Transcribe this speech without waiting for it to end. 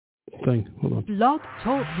thing. Hold on. Blog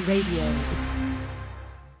Talk Radio.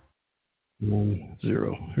 1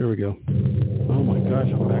 0. Here we go. Oh my gosh,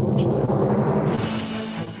 I'm backwards.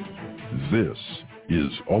 This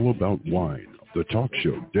is All About Wine, the talk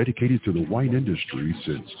show dedicated to the wine industry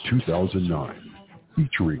since 2009,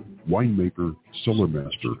 featuring winemaker, cellar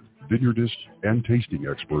master, vineyardist, and tasting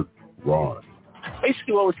expert, Ron.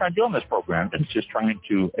 Basically, what we're trying to do on this program is just trying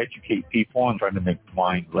to educate people and trying to make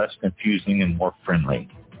wine less confusing and more friendly.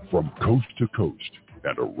 From coast to coast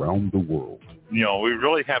and around the world. You know, we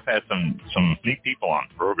really have had some neat people on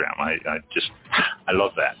the program. I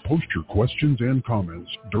love that. Post your questions and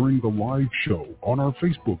comments during the live show on our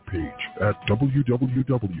Facebook page at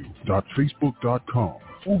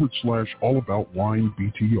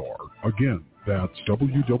www.facebook.com/allaboutwinebtr. Again, that's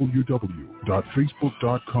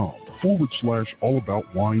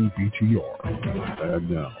www.facebook.com/allaboutwinebtr. And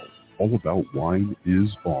now, All About Wine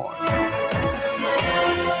is on.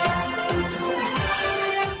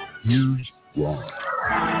 Here's Ron.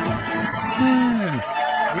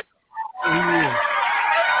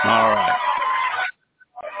 All right.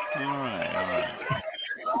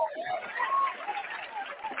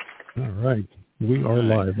 All right. We are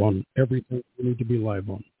live on everything we need to be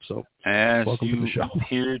live on. So, as welcome to the show.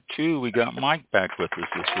 Here too, we got Mike back with us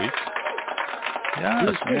this week.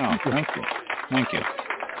 Yes, yeah, thank you.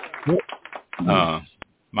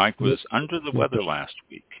 Mike was under the weather last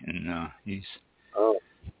week, and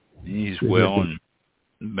he's well and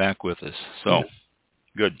back with us. So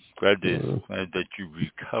good. Glad that you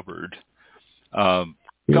recovered.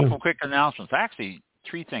 Couple of quick announcements. Actually,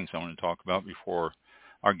 3 things I want to talk about before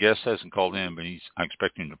our guest hasn't called in, but I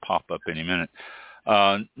expect him to pop up any minute.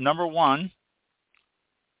 Number 1,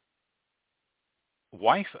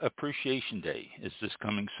 Wife Appreciation Day is this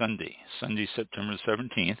coming Sunday. Sunday, September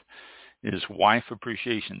 17th is Wife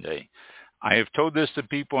Appreciation Day. I have told this to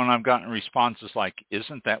people, and I've gotten responses like,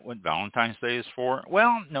 isn't that what Valentine's Day is for?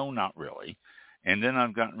 Well, no, not really. And then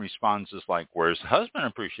I've gotten responses like, where's Husband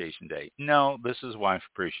Appreciation Day? No, this is Wife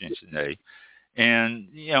Appreciation Day. And,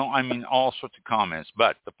 all sorts of comments.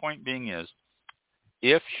 But the point being is,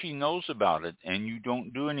 if she knows about it and you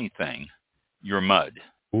don't do anything, you're mud.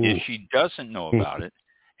 Ooh. If she doesn't know about it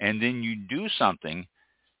and then you do something,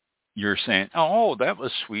 you're saying, oh, that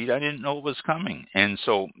was sweet. I didn't know it was coming. And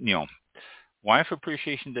so, Wife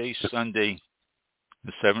Appreciation Day, Sunday,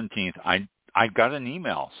 the 17th, I got an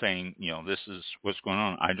email saying, this is what's going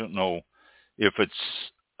on. I don't know if it's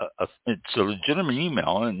a legitimate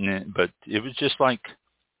email, but it was just like,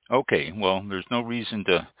 okay, well, there's no reason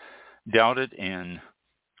to doubt it. And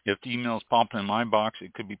if the email's popping in my box,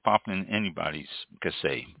 it could be popping in anybody's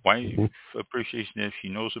cassette. Wife Appreciation Day, if she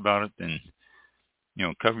knows about it, then,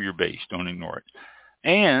 cover your base. Don't ignore it.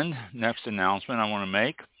 And next announcement I want to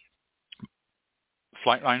make,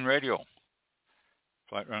 Flightline Radio.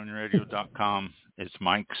 FlightlineRadio.com. It's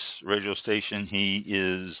Mike's radio station. He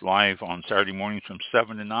is live on Saturday mornings from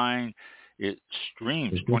 7 to 9. It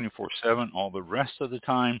streams 24/7 all the rest of the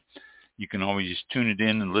time. You can always just tune it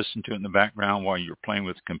in and listen to it in the background while you're playing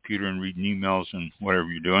with the computer and reading emails and whatever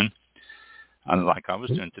you're doing. Like I was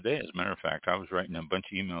doing today, as a matter of fact. I was writing a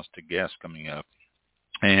bunch of emails to guests coming up.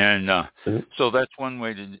 And so that's one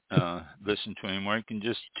way to listen to him, where you can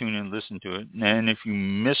just tune in and listen to it. And if you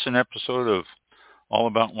miss an episode of All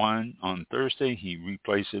About Wine on Thursday, he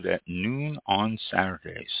replays it at noon on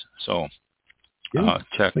Saturdays. So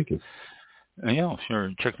check. Thank you. Yeah,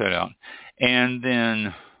 sure. Check that out. And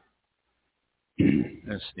then,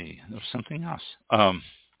 let's see, there's something else.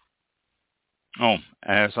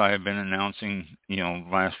 As I have been announcing, the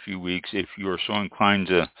last few weeks, if you are so inclined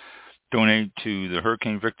to donate to the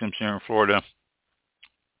hurricane victims here in Florida,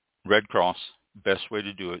 Red Cross, best way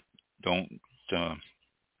to do it. Don't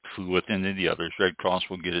fool with any of the others. Red Cross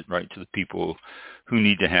will get it right to the people who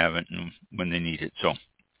need to have it and when they need it. So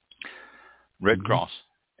Red Cross.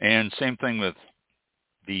 And same thing with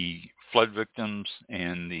the flood victims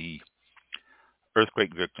and the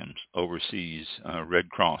earthquake victims overseas. Red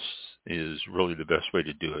Cross is really the best way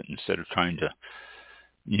to do it, instead of trying to,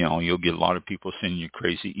 you'll get a lot of people sending you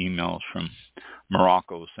crazy emails from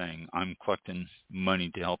Morocco saying, I'm collecting money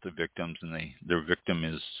to help the victims, and their victim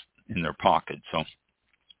is in their pocket. So,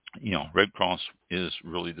 Red Cross is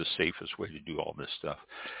really the safest way to do all this stuff.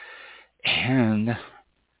 And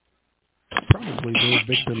probably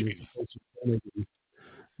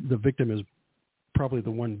the victim is probably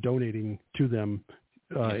the one donating to them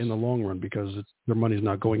in the long run, because their money's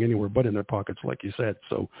not going anywhere but in their pockets, like you said.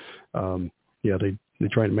 So, they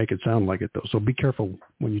try to make it sound like it, though. So be careful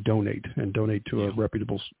when you donate, and donate to a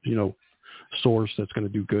reputable, source that's going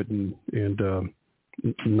to do good and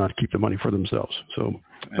not keep the money for themselves. So,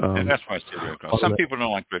 and that's why I say Red Cross. Some people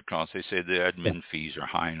don't like Red Cross. They say the admin fees are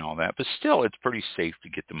high and all that, but still, it's pretty safe to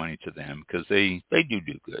get the money to them because they do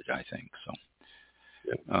good, I think. So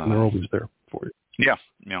they're always there for you. Yeah,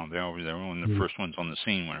 they're always there. One of the first ones on the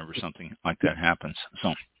scene whenever something like that happens.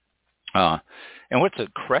 So, and what's a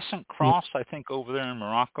crescent cross? I think over there in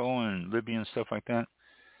Morocco and Libya and stuff like that.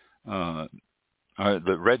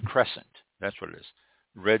 The Red Crescent. That's what it is.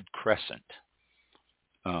 Red Crescent.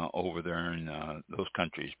 Over there in those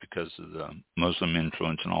countries because of the Muslim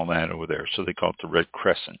influence and all that over there. So they call it the Red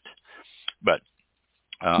Crescent. But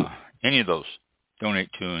any of those,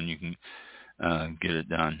 donate to and you can get it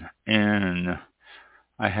done. And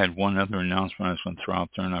I had one other announcement I was going to throw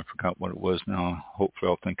out there, and I forgot what it was now.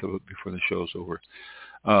 Hopefully I'll think of it before the show's over.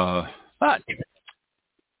 But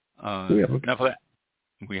enough of that.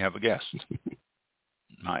 We have a guest.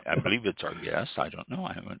 I believe it's our guest. I don't know.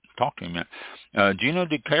 I haven't talked to him yet. Gino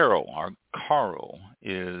DiCaro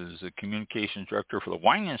is a communications director for the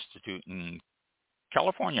Wine Institute in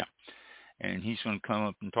California. And he's going to come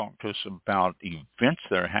up and talk to us about events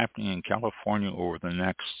that are happening in California over the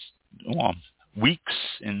next weeks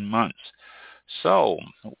and months. So,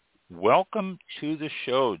 welcome to the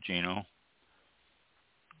show, Gino.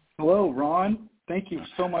 Hello, Ron. Thank you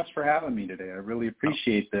so much for having me today. I really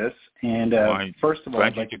appreciate this. And first of all,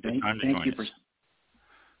 I'd like to thank you for.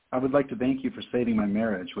 I would like to thank you for saving my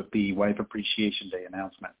marriage with the Wife Appreciation Day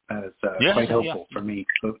announcement. That is quite helpful for me.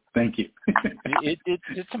 So thank you.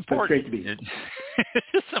 It's important. It's great to be here.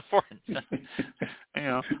 It's important.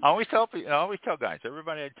 I always tell guys,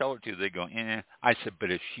 everybody I tell it to, they go, I said,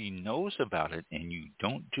 but if she knows about it and you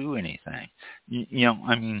don't do anything,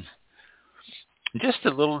 I mean, just a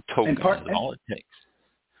little token is all it takes.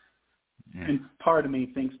 Yeah. And part of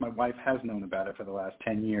me thinks my wife has known about it for the last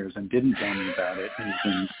 10 years and didn't tell me about it and has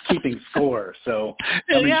been keeping score, so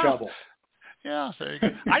I'm in trouble. Yeah, there you go.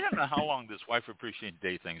 I don't know how long this Wife Appreciation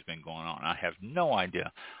Day thing's been going on. I have no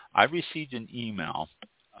idea. I received an email,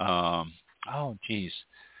 a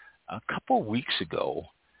couple of weeks ago,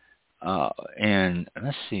 and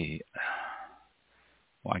let's see.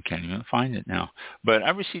 Well, I can't even find it now. But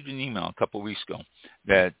I received an email a couple of weeks ago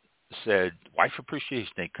that said, Wife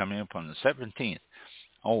Appreciation Day coming up on the 17th.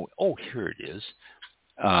 Oh, here it is.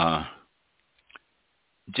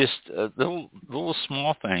 Just a little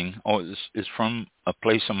small thing. It's from a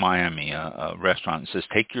place in Miami, a restaurant. It says,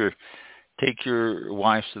 take your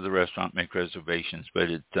wives to the restaurant, make reservations. But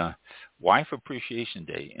it's Wife Appreciation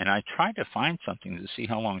Day. And I tried to find something to see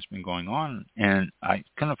how long it's been going on, and I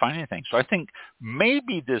couldn't find anything. So I think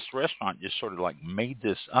maybe this restaurant just sort of like made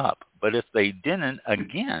this up. But if they didn't,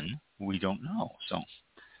 again, we don't know. So,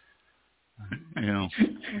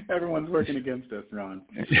 everyone's working against us, Ron.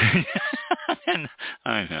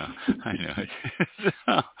 I know.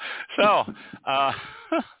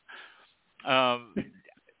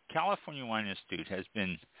 California Wine Institute has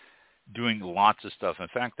been doing lots of stuff. In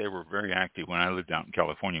fact, they were very active when I lived out in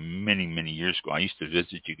California many, many years ago. I used to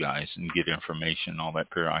visit you guys and get information and all that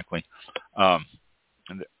periodically. And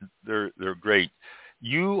they're great.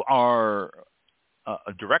 You are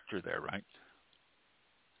a director there, right?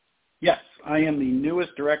 Yes, I am the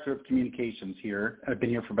newest director of communications here. I've been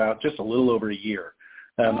here for about just a little over a year.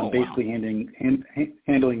 I'm basically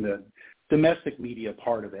handling the domestic media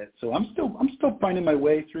part of it. So I'm still finding my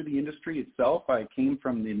way through the industry itself. I came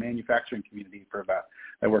from the manufacturing community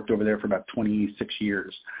I worked over there for about 26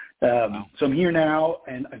 years. So I'm here now,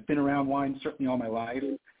 and I've been around wine certainly all my life,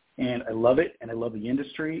 and I love it, and I love the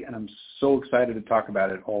industry, and I'm so excited to talk about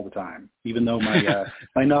it all the time, even though my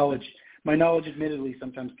my knowledge admittedly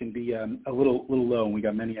sometimes can be a little low, and we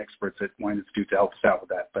got many experts at Wine Institute to help us out with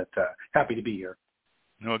that, but happy to be here.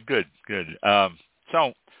 No, good.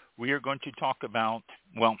 So we are going to talk about,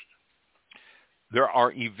 there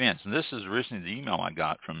are events, and this is originally the email I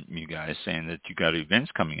got from you guys saying that you got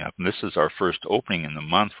events coming up, and this is our first opening in the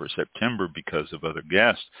month for September because of other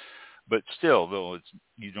guests. But still, though,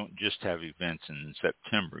 you don't just have events in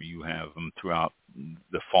September. You have them throughout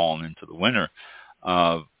the fall and into the winter.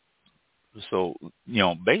 So,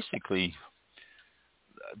 basically,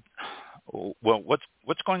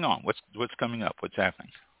 what's going on? What's coming up? What's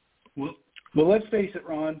happening? Well, let's face it,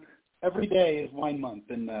 Ron. Every day is wine month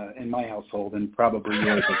in my household, and probably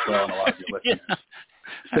yours as well, and a lot of your listeners. Yeah.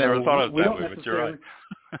 I never thought of it that way, but you're right.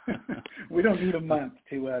 We don't need a month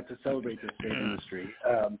to celebrate this great industry.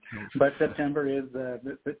 But September is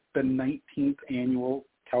the 19th annual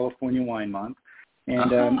California Wine Month,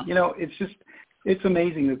 and it's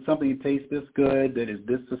amazing that something that tastes this good, that is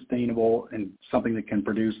this sustainable, and something that can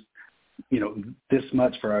produce this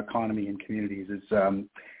much for our economy and communities.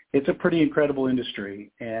 it's a pretty incredible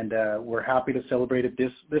industry, and we're happy to celebrate it.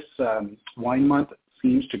 This wine month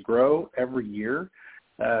seems to grow every year.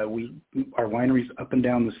 Our wineries up and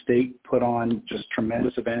down the state put on just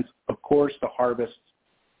tremendous events. Of course, the harvest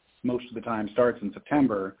most of the time starts in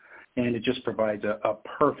September, and it just provides a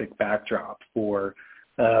perfect backdrop for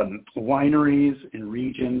wineries and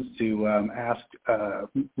regions to ask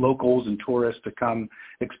locals and tourists to come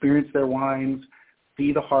experience their wines,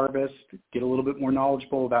 see the harvest, get a little bit more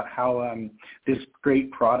knowledgeable about how this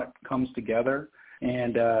great product comes together.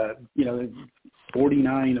 And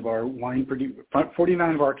 49 of our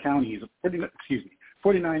 49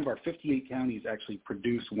 of our 58 counties actually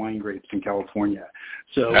produce wine grapes in California.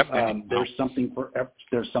 So there's something for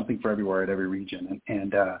everywhere at every region,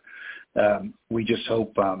 and we just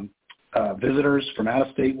hope visitors from out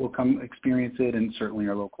of state will come experience it, and certainly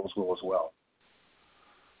our locals will as well.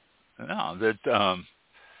 No, the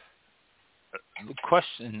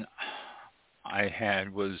question I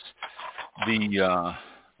had was the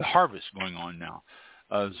harvest going on now.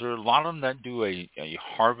 Is there a lot of them that do a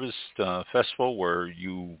harvest festival where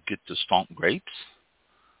you get to stomp grapes?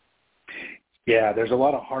 Yeah, there's a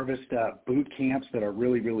lot of harvest boot camps that are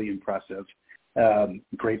really, really impressive.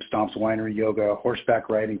 Grape stomps, winery yoga, horseback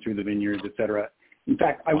riding through the vineyards, etc. In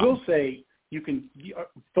fact, I will say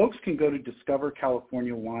folks can go to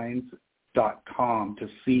discovercaliforniawines.com to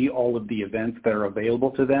see all of the events that are available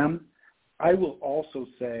to them. I will also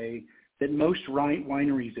say that most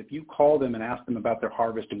wineries, if you call them and ask them about their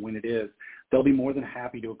harvest and when it is, they'll be more than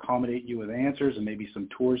happy to accommodate you with answers and maybe some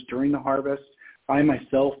tours during the harvest. I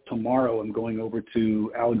myself tomorrow am going over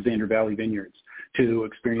to Alexander Valley Vineyards to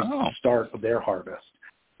experience the start of their harvest.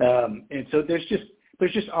 And so there's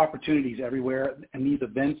just opportunities everywhere, and these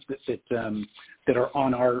events that are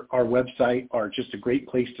on our website are just a great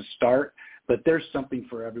place to start. But there's something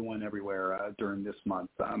for everyone everywhere during this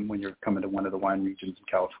month when you're coming to one of the wine regions in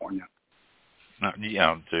California.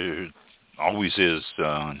 Yeah, there always is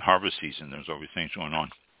in harvest season. There's always things going on.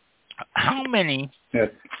 How many? Yeah.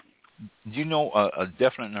 Do you know a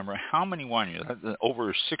definite number? How many wineries?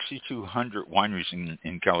 Over 6,200 wineries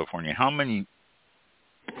in California. How many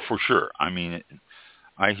for sure? I mean,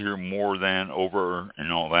 I hear more than over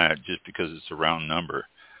and all that just because it's a round number.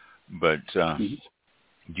 But do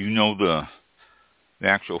you know the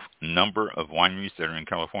actual number of wineries that are in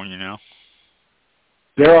California now?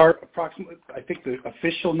 There are approximately, I think the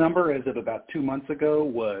official number as of about 2 months ago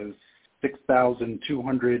was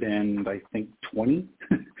 6,220,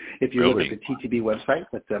 if you look at the TTB website.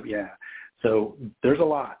 But yeah, so there's a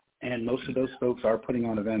lot, and most of those folks are putting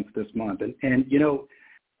on events this month. And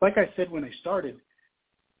like I said when I started,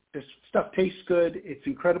 this stuff tastes good, it's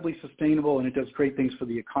incredibly sustainable, and it does great things for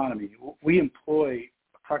the economy. We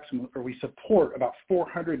we support about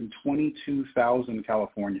 422,000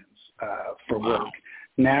 Californians for work.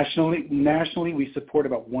 Nationally, we support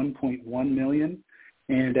about 1.1 million,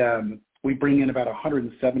 and we bring in about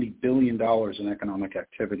 $170 billion in economic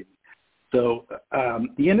activity. So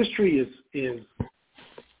the industry is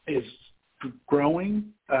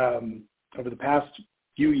growing over the past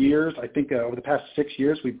few years. I think over the past 6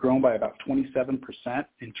 years, we've grown by about 27%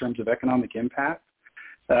 in terms of economic impact.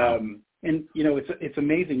 And it's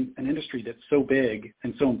amazing. An industry that's so big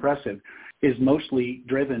and so impressive is mostly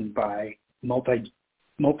driven by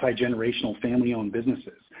multi-generational family-owned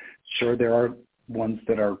businesses. Sure, there are ones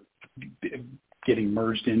that are getting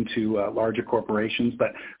merged into larger corporations,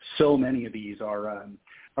 but so many of these are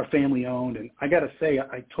family-owned. And I got to say,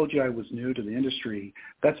 I told you I was new to the industry.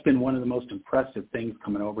 That's been one of the most impressive things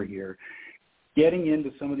coming over here. Getting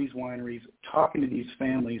into some of these wineries, talking to these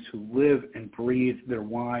families who live and breathe their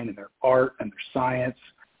wine and their art and their science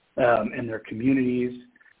and their communities,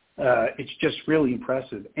 it's just really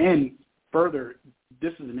impressive. And further,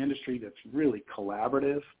 this is an industry that's really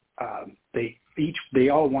collaborative. They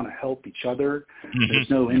all want to help each other. There's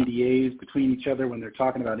no NDAs between each other when they're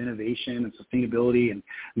talking about innovation and sustainability and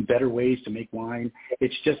better ways to make wine.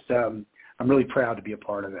 It's just I'm really proud to be a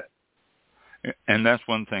part of it. And that's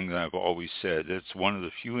one thing that I've always said. It's one of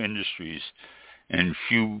the few industries and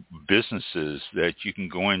few businesses that you can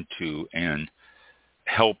go into and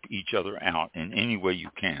help each other out in any way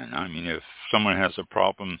you can. I mean, if someone has a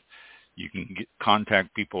problem, you can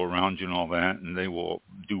contact people around you and all that, and they will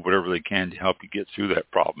do whatever they can to help you get through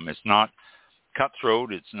that problem. It's not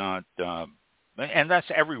cutthroat. It's not, and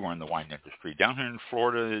that's everywhere in the wine industry. Down here in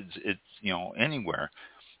Florida, it's anywhere.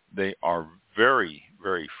 They are very,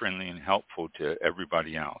 very friendly and helpful to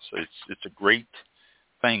everybody else. It's a great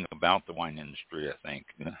thing about the wine industry, I think.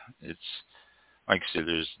 It's, like I said,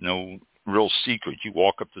 there's no real secret. You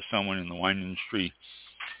walk up to someone in the wine industry,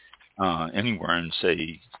 anywhere and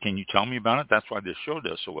say, "Can you tell me about it?" That's why this show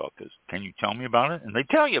does so well. Because can you tell me about it? And they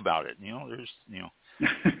tell you about it. There's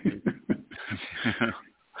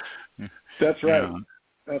That's right. Yeah.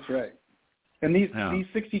 That's right. And these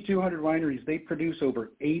 6,200 wineries, they produce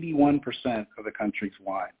over 81% of the country's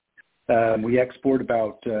wine. We export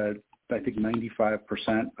about, I think,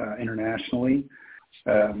 95% internationally.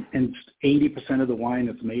 And 80% of the wine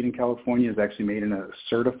that's made in California is actually made in a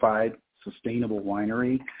certified sustainable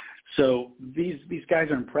winery. So these guys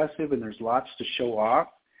are impressive, and there's lots to show off.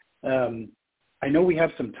 I know we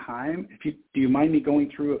have some time. Do you mind me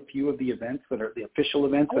going through a few of the events that are the official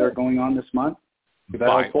events that are going on this month?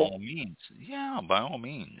 By all means. Yeah, by all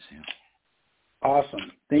means. Yeah.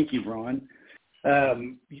 Awesome. Thank you, Ron.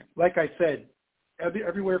 Like I said,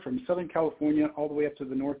 everywhere from Southern California all the way up to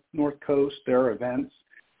the North Coast, there are events.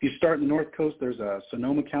 If you start in the North Coast, there's a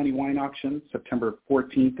Sonoma County wine auction, September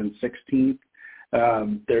 14th and 16th.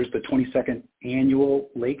 There's the 22nd annual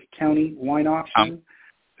Lake County wine auction.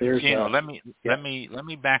 Gino, let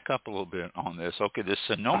me back up a little bit on this. Okay, the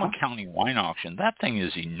Sonoma County wine auction, that thing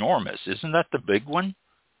is enormous. Isn't that the big one?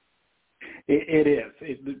 It is.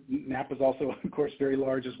 The map is also, of course, very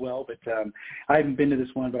large as well. But I haven't been to this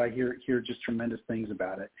one, but I hear just tremendous things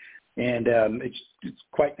about it. And it's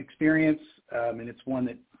quite an experience, and it's one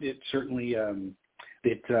that it certainly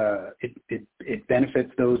it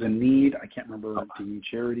benefits those in need. I can't remember the new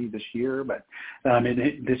charity this year, but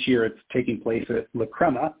this year it's taking place at La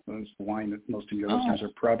Crema. It's the wine that most of your listeners are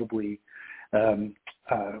probably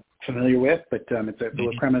familiar with, but it's at the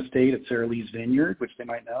La Crema estate at Sara Lee's Vineyard, which they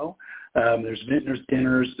might know. There's vintners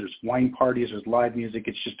dinners, there's wine parties, there's live music.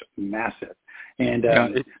 It's just massive. And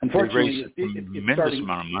unfortunately, it's tremendous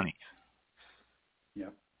amount of money. Yeah,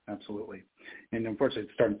 absolutely. And unfortunately,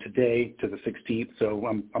 it's starting today to the 16th, so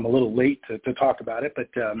I'm a little late to talk about it, but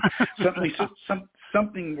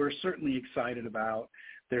something we're certainly excited about.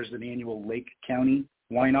 There's an annual Lake County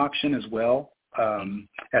wine auction as well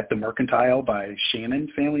at the Mercantile by Shannon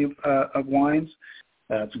family of wines.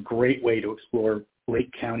 It's a great way to explore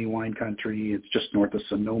Lake County wine country. It's just north of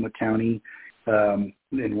Sonoma County.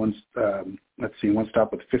 In one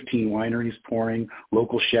stop with 15 wineries pouring,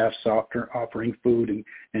 local chefs offering food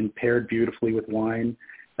and paired beautifully with wine,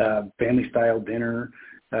 family style dinner,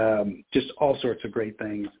 just all sorts of great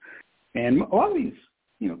things. And a lot of these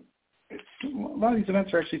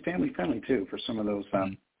events are actually family friendly too for some of those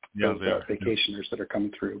vacationers that are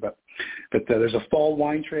coming through. But there's a fall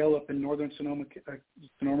wine trail up in northern Sonoma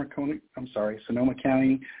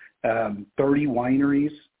County. 30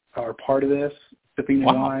 wineries are part of this, sipping the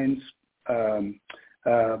wines,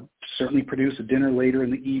 certainly produce a dinner later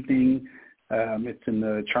in the evening. It's in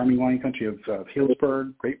the charming wine country of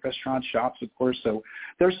Hillsburg, great restaurants, shops, of course. So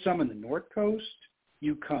there's some in the North Coast.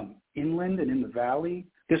 You come inland and in the valley.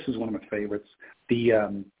 This is one of my favorites, the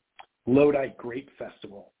Lodi Grape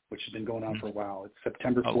Festival, which has been going on for a while. It's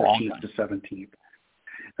September 14th to 17th.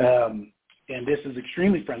 And this is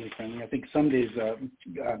extremely friendly. I think some days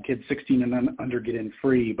kids 16 and under get in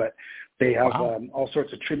free, but they have all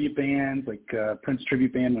sorts of tribute bands, like Prince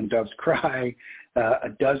Tribute Band, When Doves Cry. A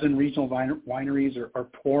dozen regional wineries are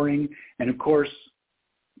pouring. And, of course,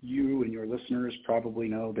 you and your listeners probably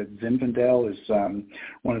know that Zinfandel is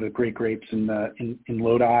one of the great grapes in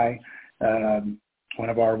Lodi. One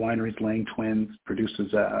of our wineries, Lang Twins,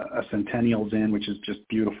 produces a Centennial Zin, which is just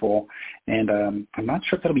beautiful. And I'm not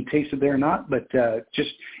sure if that'll be tasted there or not, but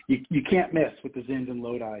just you can't miss with the Zins in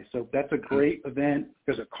Lodi. So that's a great event.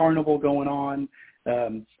 There's a carnival going on,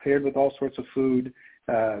 paired with all sorts of food.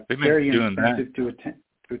 Very inexpensive to attend.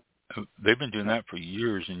 They've been doing that for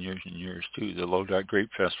years and years and years too. The Lodi Grape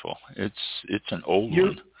Festival. It's an old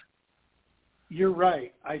one. You're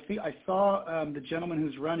right. I saw the gentleman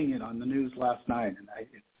who's running it on the news last night, and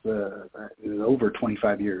it's over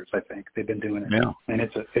 25 years. I think they've been doing it, and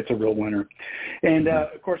it's a real winner. And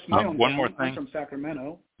of course, I'm from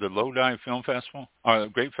Sacramento. The Lodi Film Festival,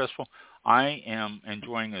 Grape Festival. I am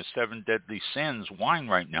enjoying a Seven Deadly Sins wine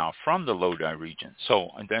right now from the Lodi region.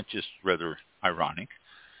 So that's just rather ironic.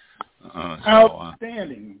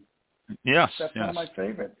 Outstanding. Yes, that's one of my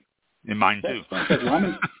favorites. And mine too.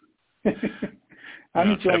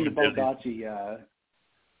 I'm enjoying the Baldacci.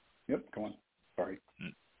 Yep, go on. Sorry.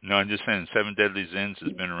 No, I'm just saying Seven Deadly Zins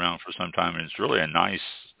has been around for some time, and it's really a nice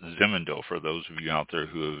Zinfandel for those of you out there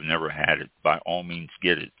who have never had it. By all means,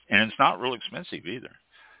 get it. And it's not real expensive either.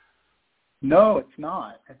 No, it's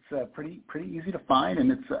not. It's pretty easy to find,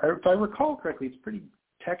 and it's, if I recall correctly, it's pretty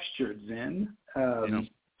textured Zin.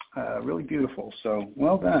 Really beautiful. So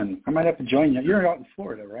well done. I might have to join you. You're out in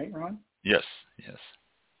Florida, right, Ron? Yes.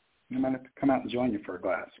 I might have to come out and join you for a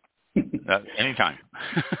glass. Anytime.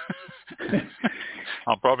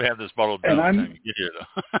 I'll probably have this bottle done by the time you get here, though.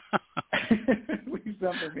 Please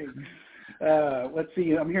done for me. Let's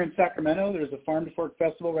see. I'm here in Sacramento. There's a Farm to Fork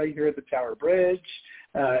Festival right here at the Tower Bridge.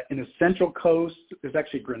 In the Central Coast, there's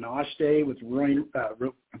actually Grenache Day with Rhone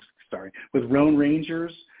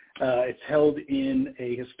Rangers. It's held in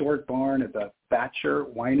a historic barn at the Thatcher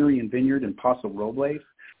Winery and Vineyard in Paso Robles.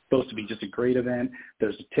 Supposed to be just a great event.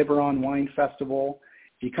 There's a Tiburon Wine Festival.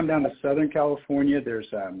 If you come down to Southern California,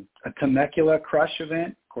 there's a Temecula Crush event.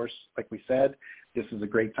 Of course, like we said, this is a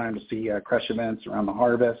great time to see crush events around the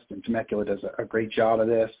harvest, and Temecula does a great job of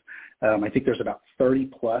this. I think there's about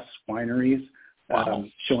 30-plus wineries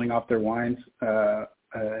showing off their wines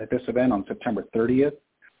at this event on September 30th.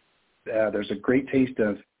 There's a great taste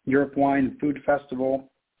of Europe Wine and Food Festival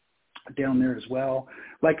down there as well.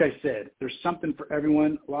 Like I said, there's something for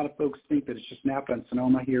everyone. A lot of folks think that it's just Napa and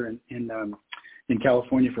Sonoma here in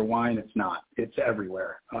California for wine. It's not. It's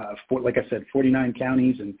everywhere. Like I said, 49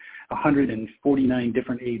 counties and 149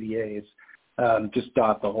 different AVAs just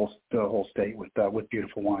dot the whole state with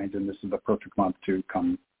beautiful wines, and this is the perfect month to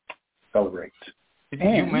come celebrate.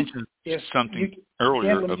 You mentioned something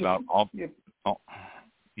earlier about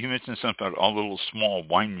you mentioned something about all the little small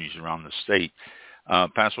wineries around the state.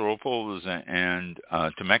 Paso Robles and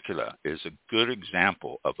Temecula is a good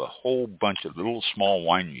example of a whole bunch of little small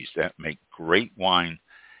wineries that make great wine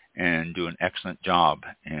and do an excellent job.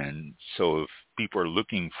 And so if people are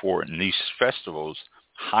looking for it, and these festivals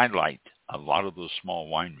highlight a lot of those small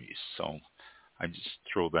wineries. So I just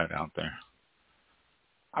throw that out there.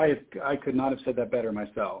 I could not have said that better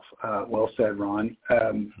myself. Well said, Ron.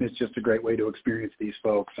 It's just a great way to experience these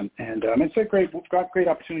folks, and it's a great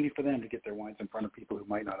opportunity for them to get their wines in front of people who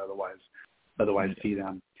might not otherwise see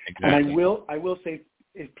them. Exactly. And I will say,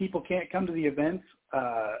 if people can't come to the events,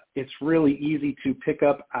 it's really easy to pick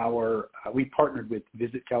up we partnered with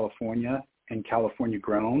Visit California and California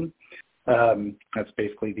Grown. That's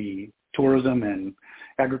basically the tourism and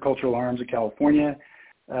agricultural arms of California.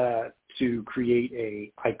 To create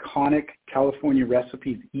a iconic California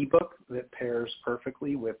recipes ebook that pairs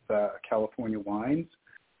perfectly with California wines.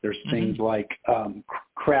 There's things like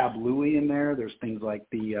Crab Louie in there. There's things like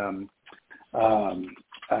the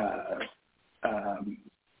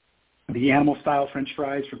animal style French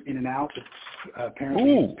fries from In-N-Out.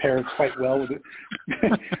 Apparently pairs quite well with it.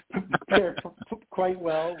 Pairs quite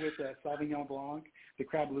well with Sauvignon Blanc. The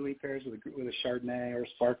Crab Louie pairs with a Chardonnay or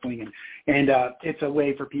sparkling, and it's a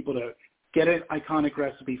way for people to get an iconic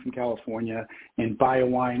recipe from California and buy a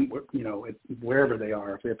wine, wherever they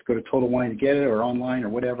are. If they have to go to Total Wine to get it, or online, or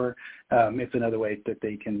whatever, it's another way that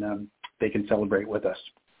they can celebrate with us.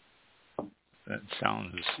 That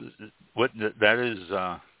sounds that is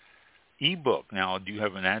ebook. Now, do you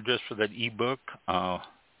have an address for that ebook?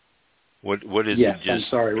 What is yes, it? Just I'm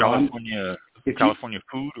sorry, Ron. California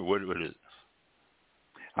food, or what is it?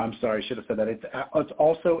 I'm sorry, I should have said that. It's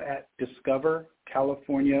also at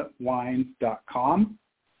discovercaliforniawines.com.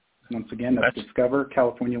 Once again, that's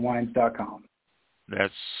discovercaliforniawines.com.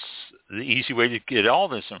 That's the easy way to get all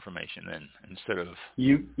this information then, instead of...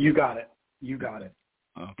 You got it.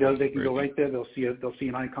 Okay, they can go right there. They'll see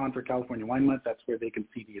an icon for California Wine Month. That's where they can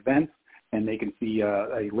see the events, and they can see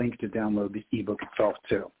a link to download the ebook itself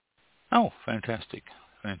too. Oh, fantastic.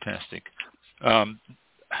 I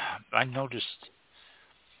noticed...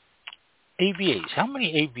 AVAs. How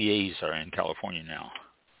many AVAs are in California now?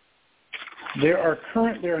 There are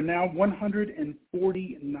now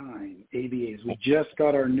 149 AVAs. We just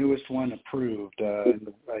got our newest one approved. I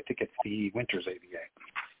think it's the Winters AVA.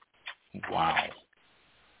 Wow.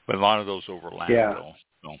 But a lot of those overlap, though.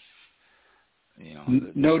 So,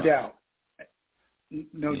 no doubt.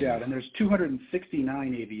 No doubt. And there's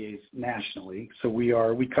 269 AVAs nationally, so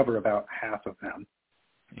we cover about half of them.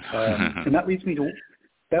 And that leads me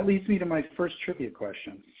to my first trivia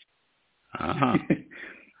question. Uh-huh.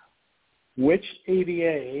 Which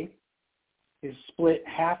AVA is split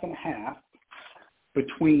half and half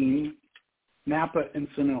between Napa and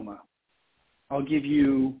Sonoma? I'll give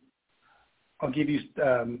you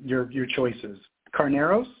your choices: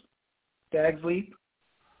 Carneros, Stag's Leap,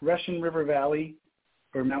 Russian River Valley,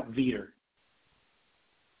 or Mount Veeder.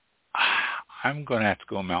 I'm going to have to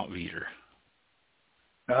go Mount Veeder.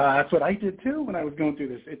 That's what I did too when I was going through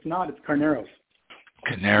this. It's Carneros.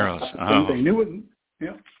 Carneros. They knew it.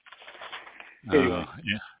 Yeah. Anyway,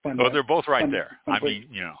 yeah. Well, they're both right there. I mean,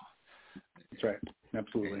 That's right.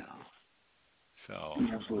 Absolutely. Yeah. So,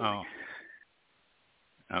 absolutely.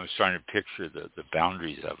 I was trying to picture the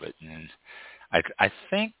boundaries of it, and I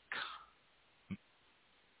think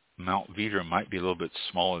Mount Veeder might be a little bit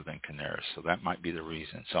smaller than Canaris, so that might be the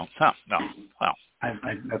reason. So, well.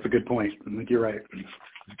 That's a good point. I think you're right.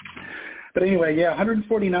 But anyway, yeah,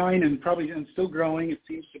 149 and still growing. It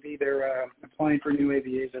seems to be they're applying for new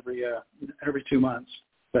AVAs every 2 months.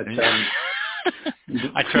 But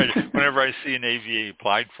I try to, whenever I see an AVA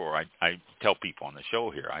applied for, I tell people on the show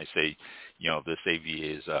here, I say, this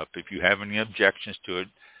AVA is up. If you have any objections to it,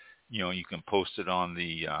 you can post it on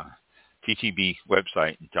the TTB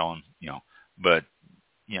website and tell them, but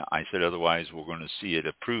I said, otherwise we're going to see it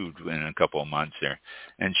approved in a couple of months there.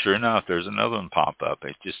 And sure enough, there's another one pop up.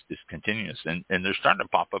 It just is continuous. And they're starting to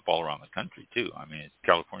pop up all around the country, too. I mean,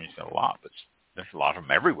 California's got a lot, but there's a lot of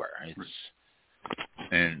them everywhere.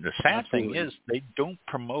 And the sad thing is they don't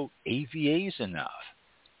promote AVAs enough.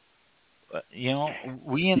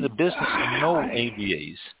 We in the business know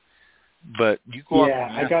AVAs, but you go up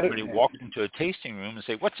and somebody walks into a tasting room and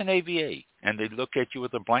say, "What's an AVA?" And they look at you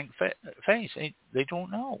with a blank face. They don't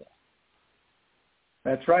know.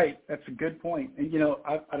 That's right. That's a good point. And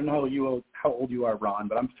I don't know how old you are, Ron,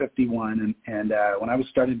 but I'm 51, and when I was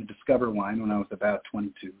starting to discover wine when I was about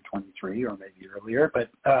 22, 23, or maybe earlier, but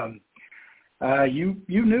you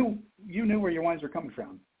knew where your wines were coming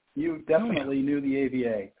from. You definitely knew the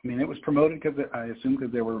AVA. I mean, it was promoted because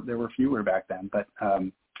there were fewer back then, but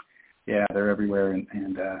yeah, they're everywhere,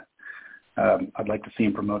 and I'd like to see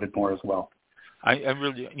them promoted more as well. I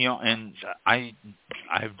really, and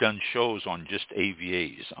I've done shows on just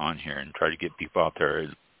AVAs on here and try to get people out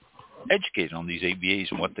there educated on these AVAs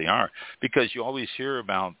and what they are, because you always hear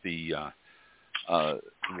about the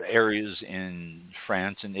areas in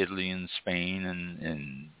France and Italy and Spain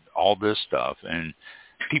and all this stuff, and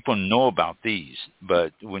people know about these,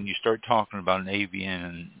 but when you start talking about an AVA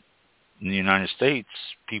in the United States,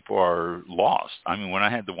 people are lost. I mean, when I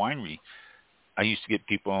had the winery, I used to get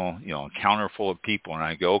people, a counter full of people, and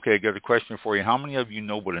I go, okay, I got a question for you. How many of you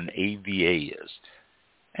know what an AVA is?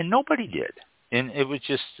 And nobody did. And it was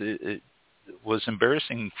just, it was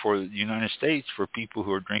embarrassing for the United States for people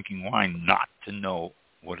who are drinking wine not to know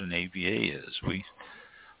what an AVA is.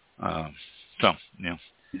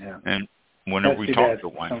 Yeah. And whenever we talk to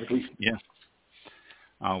wineries,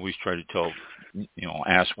 I always try to tell,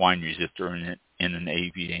 ask wineries if they're in an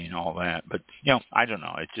AVA and all that. But, I don't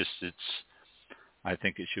know. I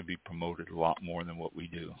think it should be promoted a lot more than what we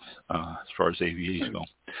do as far as AVAs go.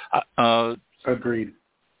 Agreed.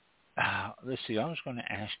 Let's see. I was going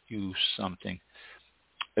to ask you something.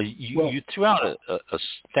 You threw out a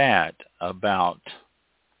stat about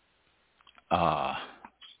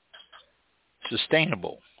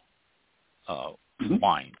sustainable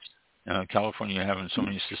wines. California having so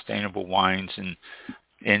many sustainable wines, and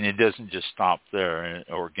it doesn't just stop there.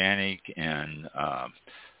 Organic and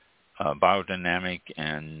biodynamic,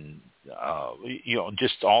 and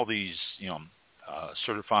just all these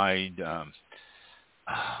certified.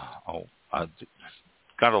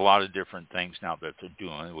 Got a lot of different things now that they're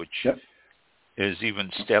doing, which is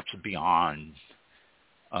even steps beyond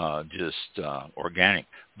just organic.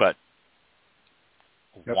 But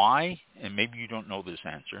why? And maybe you don't know this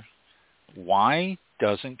answer. Why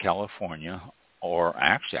doesn't California, or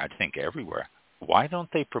actually I think everywhere, why don't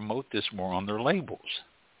they promote this more on their labels?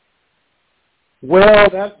 Well,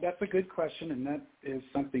 that's a good question, and that is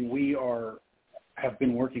something we have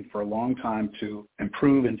been working for a long time to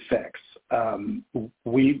improve and fix.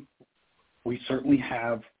 We certainly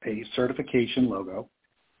have a certification logo,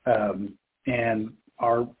 and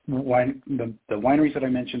our wine, the wineries that I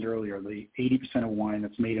mentioned earlier, the 80% of wine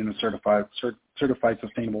that's made in a certified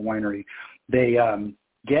sustainable winery, they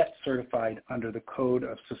get certified under the Code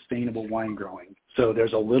of Sustainable Wine Growing. So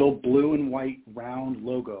there's a little blue and white round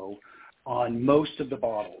logo on most of the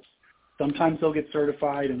bottles. Sometimes they'll get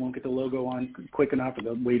certified and won't get the logo on quick enough, or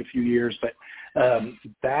they'll wait a few years. But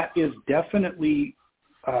that is definitely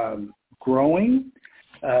growing.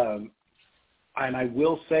 And I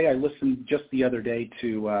will say, I listened just the other day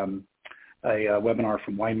to a webinar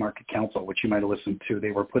from Wine Market Council, which you might have listened to.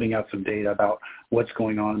 They were putting out some data about what's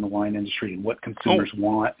going on in the wine industry and what consumers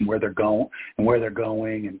want and where they're going.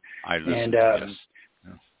 And I listened. Yes.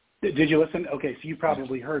 Did you listen? Okay, so you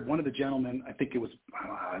probably heard one of the gentlemen. I think it was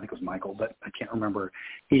Michael, but I can't remember.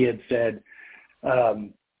 He had said,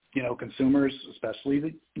 consumers, especially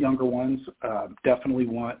the younger ones, definitely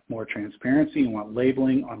want more transparency and want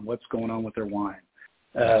labeling on what's going on with their wine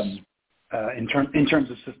in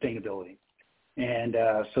terms of sustainability. And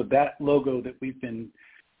so that logo that we've been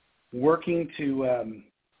working to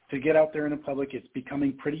get out there in the public, it's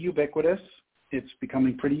becoming pretty ubiquitous. It's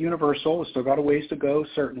becoming pretty universal. It's still got a ways to go,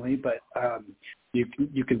 certainly, but you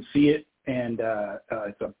can see it, and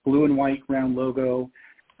it's a blue and white round logo.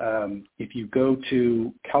 If you go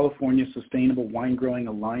to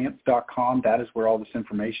CaliforniaSustainableWineGrowingAlliance.com, that is where all this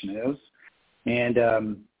information is. And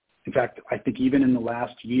in fact, I think even in the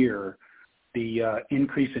last year, the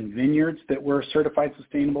increase in vineyards that were certified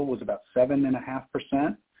sustainable was about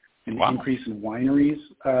 7.5%. And the increase in wineries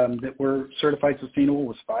that were certified sustainable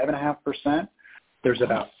was 5.5%. There's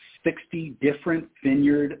about 60 different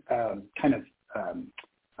vineyard categories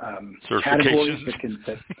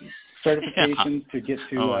certifications to get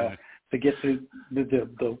to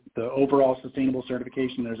the overall sustainable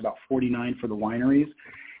certification. There's about 49 for the wineries.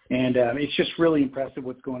 And it's just really impressive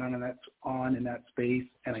what's going on in that space.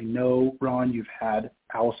 And I know, Ron, you've had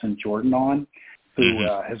Allison Jordan on, who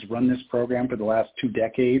has run this program for the last 2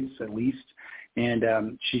 decades at least.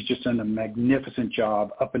 And she's just done a magnificent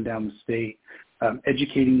job up and down the state,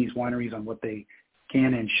 educating these wineries on what they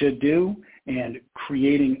can and should do, and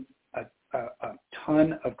creating a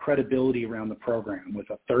ton of credibility around the program with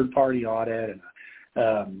a third-party audit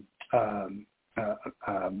and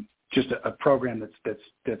just a program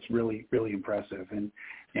that's really, really impressive. And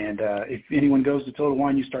if anyone goes to Total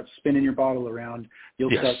Wine, you start spinning your bottle around,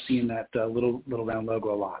 you'll start seeing that little round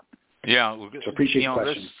logo a lot. Yeah, so appreciate the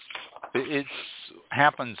question. It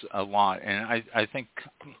happens a lot, and I think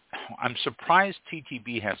I'm surprised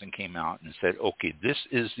TTB hasn't came out and said, okay, this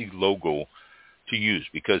is the logo to use,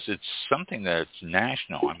 because it's something that's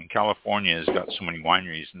national. I mean, California has got so many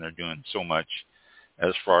wineries, and they're doing so much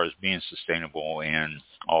as far as being sustainable and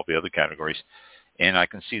all the other categories. And I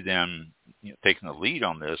can see them taking the lead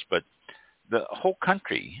on this, but the whole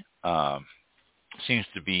country seems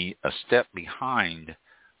to be a step behind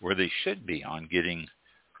where they should be on getting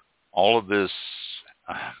all of this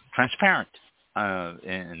transparent.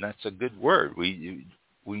 And that's a good word. We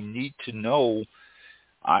need to know.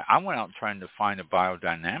 I went out trying to find a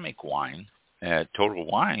biodynamic wine at Total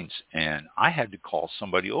Wines, and I had to call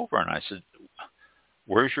somebody over, and I said,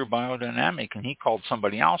 where's your biodynamic? And he called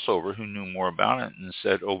somebody else over who knew more about it and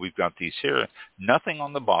said, oh, we've got these here. Nothing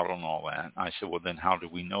on the bottle and all that. And I said, well, then how do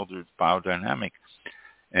we know they're biodynamic?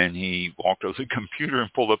 And he walked over the computer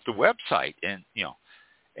and pulled up the website. And,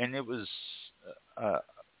 and it was,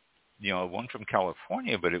 one from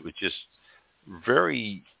California, but it was just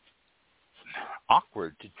very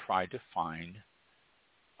awkward to try to find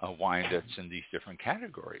a wine that's in these different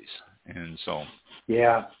categories. And so...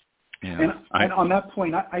 Yeah. And on that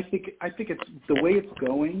point, I think it's the way it's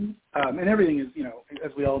going, and everything is,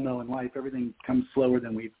 as we all know in life, everything comes slower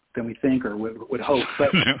than we think or would hope.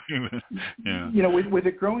 But with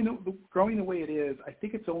it growing the way it is, I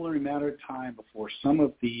think it's only a matter of time before some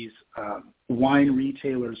of these wine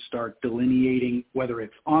retailers start delineating whether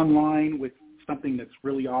it's online with something that's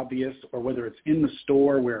really obvious, or whether it's in the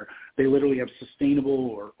store where they literally have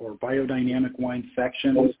sustainable or biodynamic wine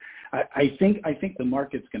sections. I think the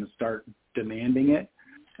market's going to start demanding it,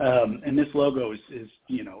 and this logo is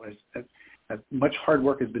as much hard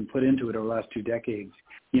work has been put into it over the last 2 decades.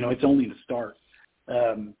 It's only the start,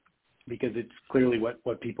 because it's clearly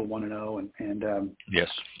what people want to know, and yes,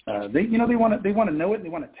 they want to know it and they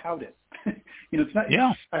want to tout it. It's not.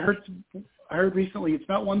 Yeah. I heard recently it's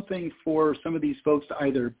not one thing for some of these folks to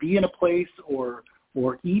either be in a place or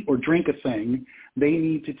eat or drink a thing. They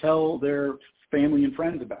need to tell their family and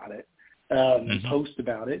friends about it, post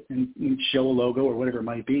about it, and show a logo or whatever it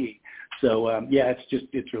might be. So,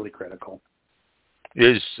 it's really critical.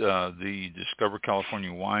 Is the Discover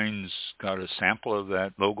California Wines got a sample of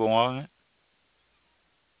that logo on it?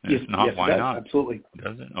 And Yes, if not, why not? Absolutely.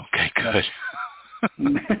 Does it? Okay, good.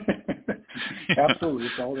 Absolutely,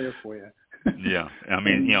 it's all there for you. Yeah, I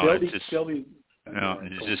mean, it's just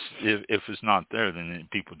if it's not there, then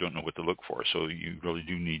people don't know what to look for. So you really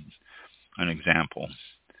do need an example.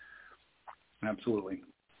 Absolutely.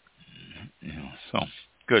 So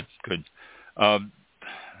good. Let's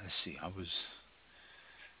see. I was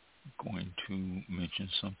going to mention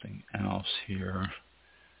something else here.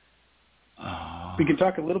 We can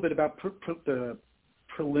talk a little bit about the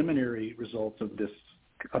preliminary results of this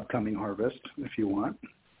upcoming harvest, if you want.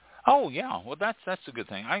 Oh yeah, well that's a good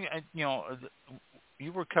thing. I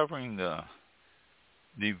you were covering the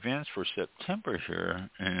events for September here,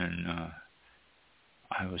 and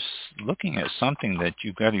I was looking at something that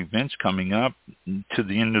you've got events coming up to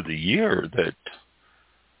the end of the year that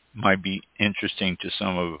might be interesting to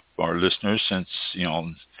some of our listeners, since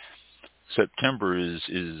September is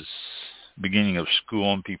beginning of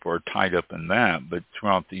school and people are tied up in that. But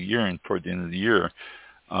throughout the year and toward the end of the year,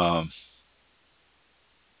 I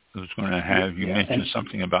was going to have you mention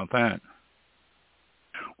something about that.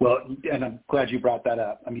 Well, and I'm glad you brought that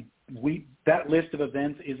up. I mean, that list of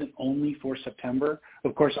events isn't only for September.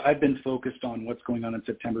 Of course, I've been focused on what's going on in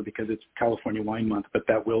September because it's California Wine Month, but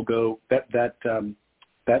that will go. That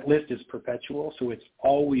list is perpetual, so it's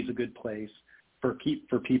always a good place for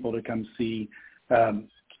people to come see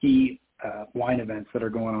key wine events that are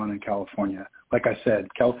going on in California. Like I said,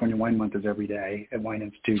 California Wine Month is every day at Wine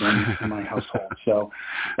Institute in my household. So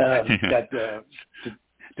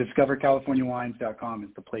discovercaliforniawines.com is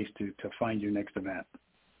the place to find your next event.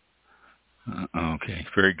 Okay,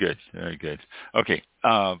 very good, very good. Okay,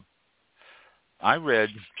 I read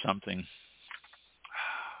something,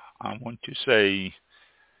 I want to say,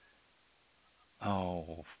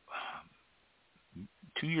 2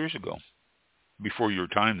 years ago, before your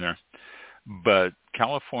time there, but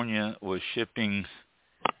California was shipping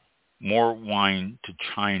more wine to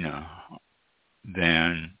China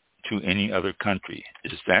than to any other country.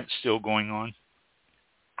 Is that still going on?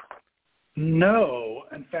 No.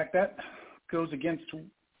 In fact, that goes against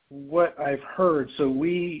what I've heard. So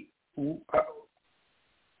we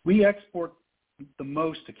export the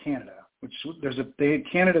most to Canada, which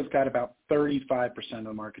Canada's got about 35% of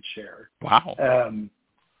the market share. Wow.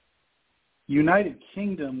 United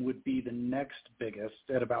Kingdom would be the next biggest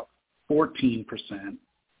at about 14%.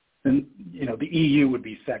 And, the EU would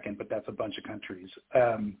be second, but that's a bunch of countries.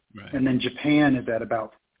 Right. And then Japan is at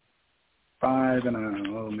about 5, and I don't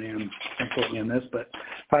know, man, don't quote me on this, but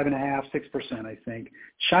 5.5%, 6%, I think.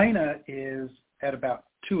 China is at about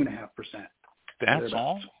 2.5%. That's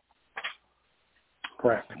all?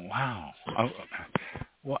 Correct. Wow.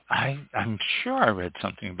 Well, I'm sure I read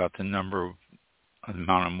something about the amount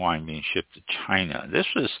of wine being shipped to China. This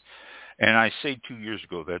was, and I say 2 years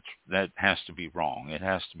ago, that has to be wrong. It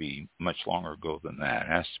has to be much longer ago than that. It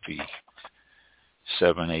has to be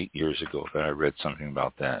 7, 8 years ago that I read something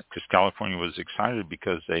about that. Because California was excited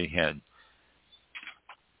because they had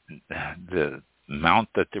the amount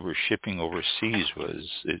that they were shipping overseas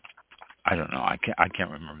I don't know. I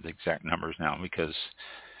can't remember the exact numbers now because,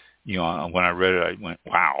 when I read it, I went,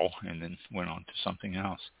 wow, and then went on to something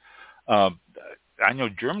else. I know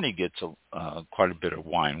Germany gets quite a bit of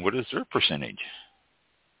wine. What is their percentage?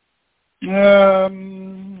 I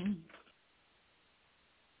am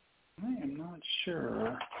not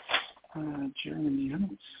sure. Germany, I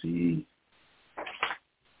don't see.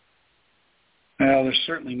 Well, they're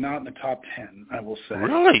certainly not in the top 10, I will say.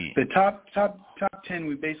 Really? The top 10,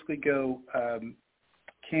 we basically go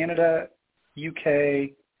Canada,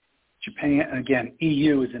 UK, Japan. Again,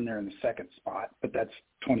 EU is in there in the second spot, but that's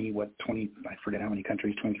 20, I forget how many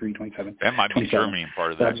countries, 23, 27. That might be Germany and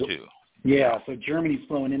part of that, too. Yeah, so Germany's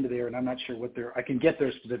flowing into there, and I'm not sure I can get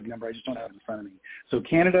their specific number, I just don't have it in front of me. So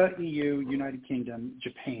Canada, EU, United Kingdom,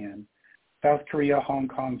 Japan, South Korea, Hong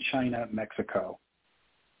Kong, China, Mexico,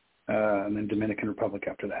 and then Dominican Republic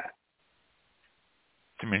after that.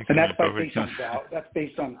 Dominican and that's Republic.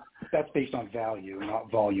 based on value,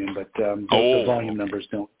 not volume, but the volume numbers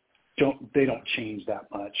don't change that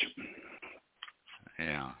much.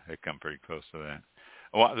 Yeah, they come pretty close to that.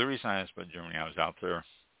 Well, the reason I asked about Germany, I was out there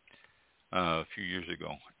a few years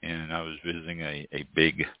ago, and I was visiting a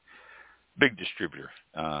big distributor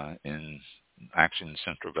in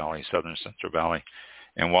Central Valley, Southern Central Valley.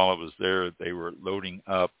 And while I was there, they were loading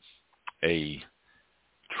up a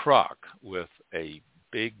truck with a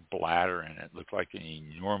big bladder in it. It looked like an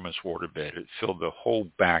enormous waterbed. It filled the whole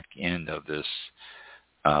back end of this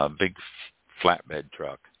big flatbed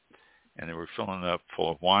truck. And they were filling it up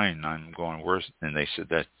full of wine. And I'm going, where's? And they said,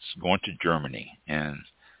 that's going to Germany. And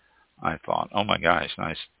I thought, oh my gosh.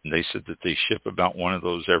 And they said that they ship about one of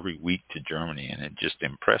those every week to Germany. And it just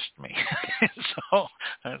impressed me. So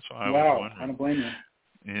that's why I was wondering. I don't blame you.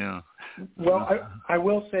 Yeah. Well, I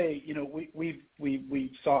will say, we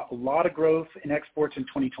saw a lot of growth in exports in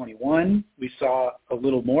 2021. We saw a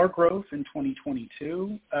little more growth in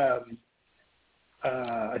 2022.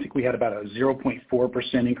 I think we had about a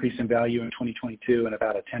 0.4% increase in value in 2022 and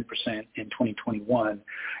about a 10% in 2021.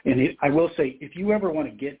 And I will say, if you ever want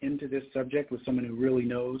to get into this subject with someone who really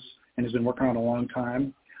knows and has been working on it a long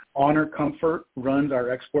time, Honor Comfort runs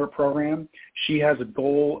our export program. She has a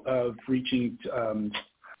goal of reaching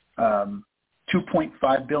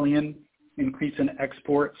 2.5 billion increase in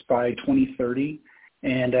exports by 2030.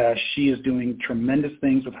 And she is doing tremendous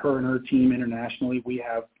things with her and her team internationally. We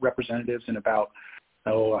have representatives in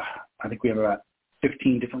I think we have about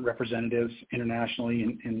 15 different representatives internationally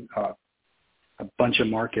in a bunch of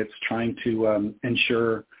markets trying to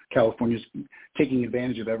ensure California's taking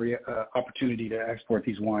advantage of every opportunity to export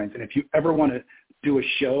these wines. And if you ever want to do a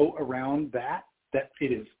show around that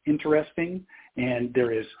it is interesting and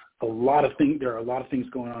there is lot of things. There are a lot of things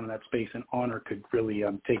going on in that space, and Honor could really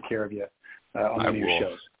take care of you on one of your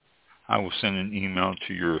shows. I will send an email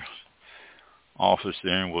to your office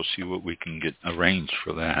there, and we'll see what we can get arranged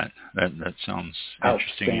for that. That sounds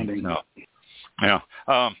interesting. Outstanding. No.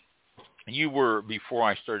 Yeah. You were, before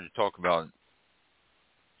I started to talk about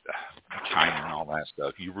China and all that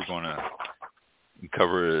stuff, you were going to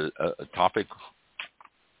cover a topic.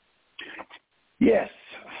 Yes,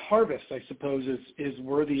 harvest, I suppose, is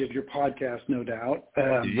worthy of your podcast, no doubt.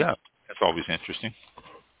 Yeah, that's always interesting.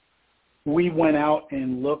 We went out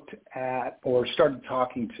and looked at, or started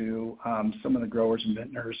talking to some of the growers and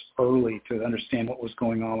vintners early to understand what was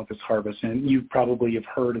going on with this harvest. And you probably have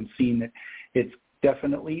heard and seen that it's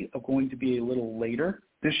definitely going to be a little later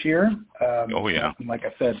this year. Oh, yeah. Like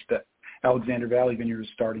I said, the Alexander Valley Vineyard is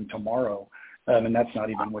starting tomorrow, and that's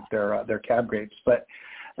not even with their cab grapes. But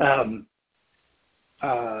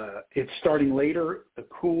it's starting later. The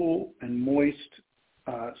cool and moist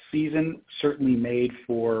season certainly made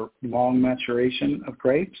for long maturation of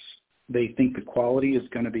grapes. They think the quality is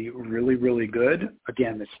going to be really, really good.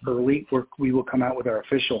 Again, it's early. We will come out with our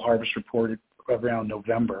official harvest report around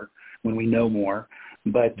November when we know more.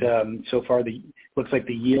 But so far, looks like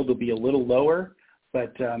the yield will be a little lower,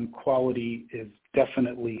 but quality is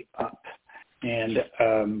definitely up. And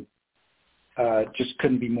just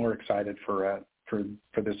couldn't be more excited for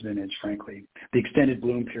this vintage, frankly. The extended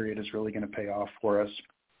bloom period is really going to pay off for us.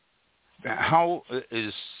 How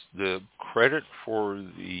is the credit for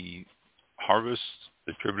the harvest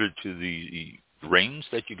attributed to the rains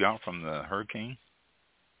that you got from the hurricane?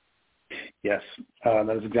 Yes,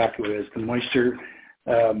 that is exactly what it is. The moisture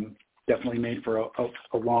definitely made for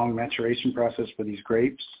a long maturation process for these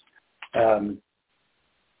grapes.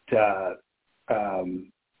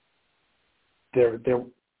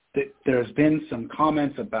 There's been some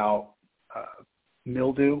comments about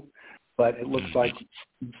mildew, but it looks like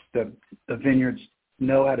the vineyards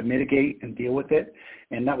know how to mitigate and deal with it,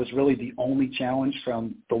 and that was really the only challenge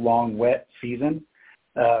from the long wet season.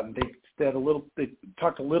 They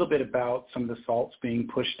talked a little bit about some of the salts being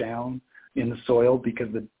pushed down in the soil because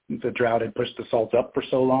the drought had pushed the salts up for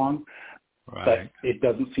so long. Right. But it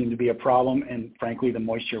doesn't seem to be a problem, and frankly, the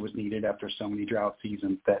moisture was needed after so many drought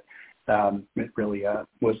seasons that it really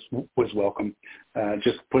was welcome.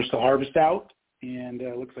 Just push the harvest out, and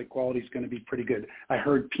it looks like quality is going to be pretty good. I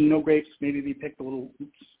heard Pinot grapes maybe be picked a little,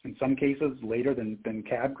 in some cases, later than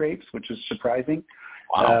cab grapes, which is surprising.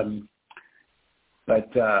 Wow.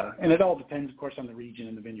 And it all depends, of course, on the region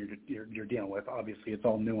and the vineyard you're dealing with. Obviously, it's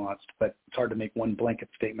all nuanced, but it's hard to make one blanket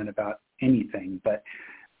statement about anything. But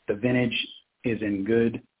the vintage is in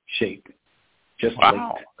good shape. Just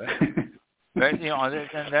wow.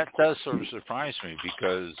 That does sort of surprise me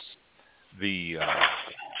because the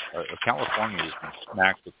California has been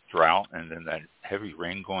smacked with drought, and then that heavy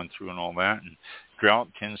rain going through and all that. And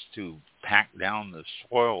drought tends to pack down the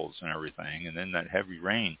soils and everything, and then that heavy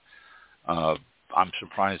rain. I'm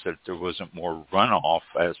surprised that there wasn't more runoff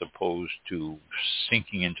as opposed to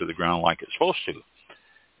sinking into the ground like it's supposed to.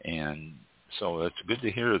 And so it's good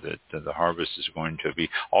to hear that the harvest is going to be,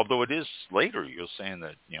 although it is later, you're saying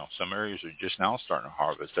that, some areas are just now starting to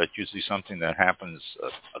harvest. That's usually something that happens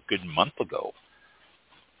a good month ago.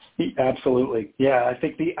 Absolutely. Yeah, I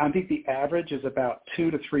think the average is about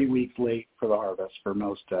 2 to 3 weeks late for the harvest for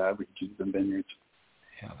most regions and vineyards.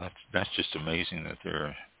 Yeah, that's just amazing that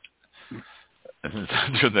they're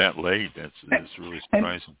that late. That's really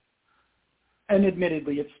surprising. And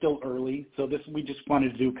admittedly, it's still early, so we just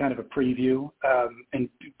wanted to do kind of a preview, and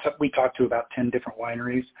we talked to about 10 different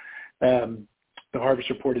wineries. The harvest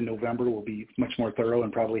report in November will be much more thorough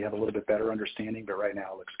and probably have a little bit better understanding, but right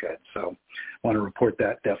now it looks good. So I want to report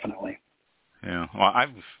that definitely. Yeah, well,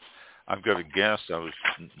 I've got a guest. I was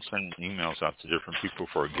sending emails out to different people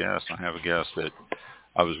for a guest. I have a guest that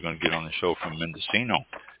I was going to get on the show from Mendocino,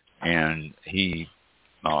 and his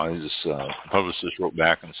publicist wrote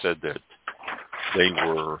back and said that they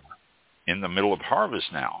were in the middle of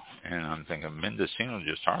harvest now. And I'm thinking, Mendocino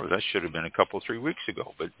just harvested. That should have been 3 weeks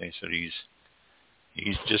ago. But they said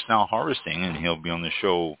he's just now harvesting, and he'll be on the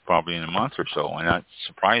show probably in a month or so. And that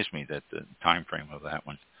surprised me, that the time frame of that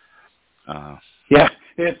one. Yeah,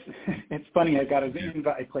 it's funny. I got an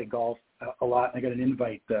invite. I play golf a lot. I got an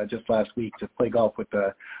invite just last week to play golf with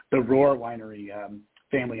the Roar Winery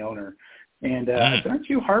family owner. And I said, "Aren't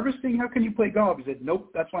you harvesting? How can you play golf?" He said, "Nope,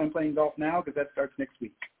 that's why I'm playing golf now, because that starts next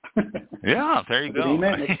week." Yeah, there you go.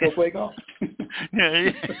 Amen. Let's go play golf.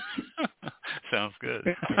 Yeah. Sounds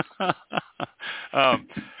good. The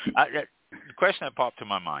question that popped to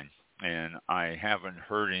my mind, and I haven't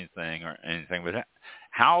heard anything, but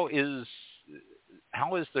how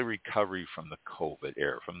how is the recovery from the COVID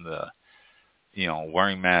era, from the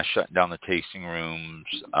wearing masks, shutting down the tasting rooms?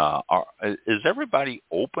 Is everybody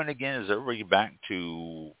open again? Is everybody back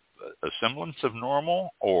to a semblance of normal,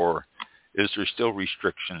 or is there still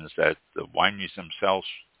restrictions that the wineries themselves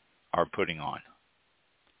are putting on?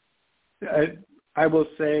 I will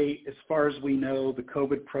say, as far as we know, the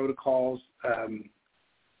COVID protocols,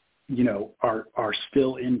 are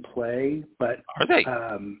still in play. But are they?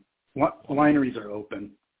 Wineries are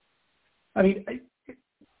open. I mean,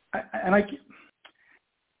 I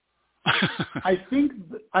think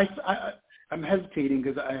I'm hesitating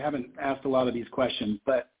because I haven't asked a lot of these questions,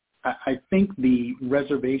 but I think the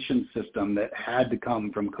reservation system that had to come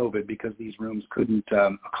from COVID, because these rooms couldn't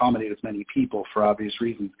accommodate as many people for obvious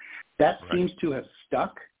reasons, that seems to have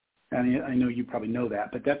stuck. And I know you probably know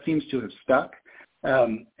that, but that seems to have stuck.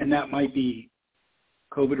 And that might be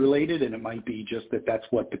COVID related, and it might be just that that's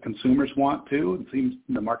what the consumers want too. It seems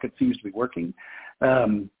the market seems to be working.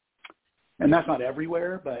 And that's not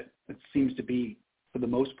everywhere, but it seems to be, for the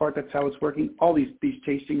most part, that's how it's working. All these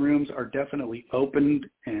tasting rooms are definitely opened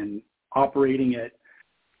and operating at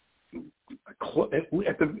the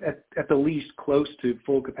least close to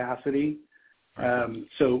full capacity.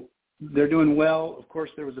 So they're doing well. Of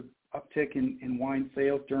course, there was an uptick in wine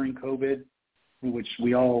sales during COVID, which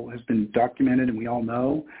we all has been documented and we all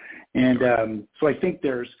know. And so I think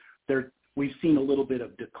we've seen a little bit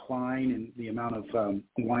of decline in the amount of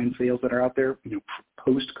wine sales that are out there,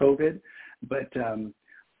 post-COVID, but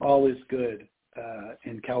all is good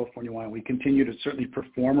in California wine. We continue to certainly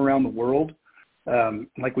perform around the world.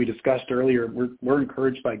 Like we discussed earlier, we're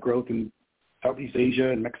encouraged by growth in Southeast Asia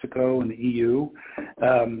and Mexico and the EU,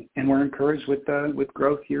 and we're encouraged with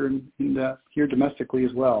growth here here domestically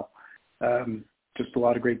as well. Just a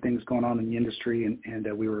lot of great things going on in the industry, and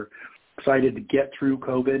we were excited to get through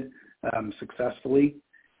COVID successfully,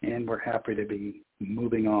 and we're happy to be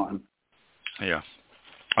moving on. Yeah.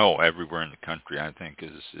 Oh, everywhere in the country, I think,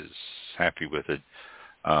 is happy with it.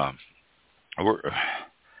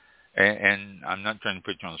 And I'm not trying to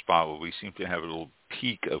put you on the spot, but we seem to have a little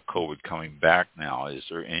peak of COVID coming back now. Is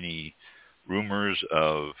there any rumors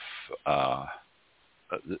of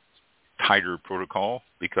tighter protocol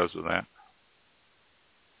because of that?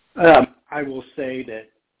 I will say that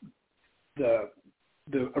the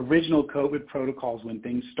original COVID protocols, when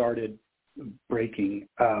things started breaking,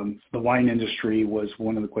 the wine industry was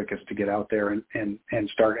one of the quickest to get out there and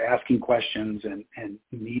start asking questions and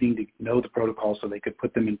needing to know the protocols so they could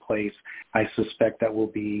put them in place. I suspect that will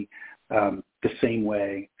be the same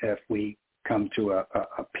way if we come to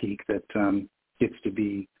a peak that gets to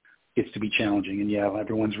be challenging. And yeah,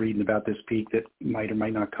 everyone's reading about this peak that might or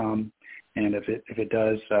might not come. And if it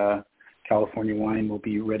does, California wine will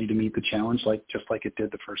be ready to meet the challenge, just like it did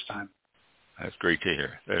the first time. That's great to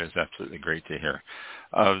hear. That is absolutely great to hear.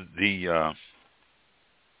 Let's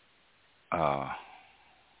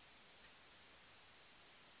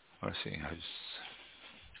see. I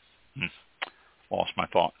just lost my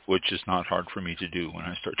thought, which is not hard for me to do when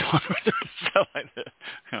I start talking about stuff like that.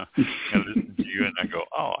 I listen to you and I go,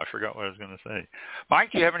 oh, I forgot what I was going to say.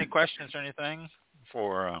 Mike, do you have any questions or anything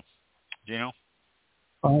for Gino?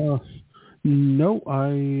 No,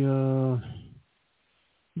 I'm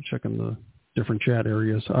checking the different chat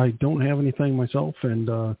areas. I don't have anything myself, and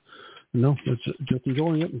no, just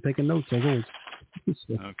enjoying it and taking notes as always.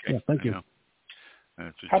 So, okay. Yeah, thank you.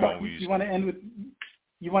 How about you want to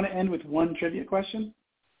end with one trivia question?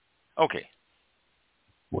 Okay.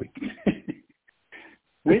 Wait.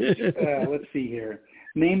 Which let's see here.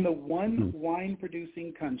 Name the one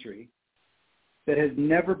wine-producing country that has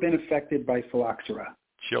never been affected by phylloxera.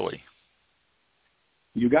 Chile.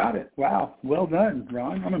 You got it. Wow. Well done,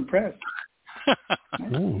 Ron. I'm impressed.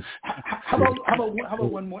 How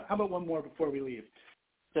about one more before we leave?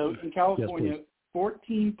 So in California,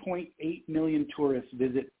 14.8 million tourists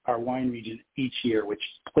visit our wine region each year, which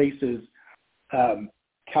places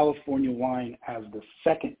California wine as the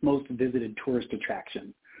second most visited tourist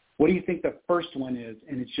attraction. What do you think the first one is?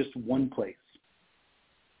 And it's just one place.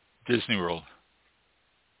 Disney World.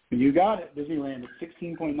 You got it. Disneyland. It's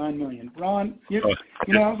 16.9 million. Ron, I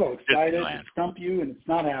was all excited to stump you, and it's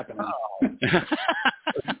not happening. Oh.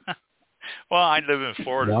 Well, I live in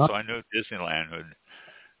Florida, so I know Disneyland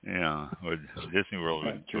Disney World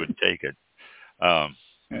would take it.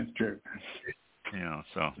 That's true.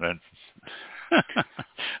 So that's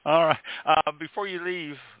all right. Before you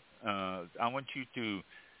leave, I want you to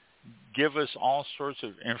give us all sorts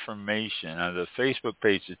of information on the Facebook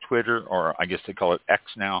page, the Twitter, or I guess they call it X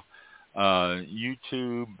now,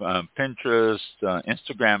 YouTube, Pinterest,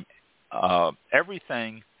 Instagram,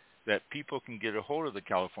 everything that people can get a hold of the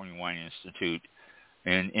California Wine Institute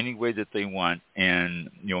in any way that they want, and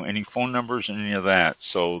any phone numbers and any of that,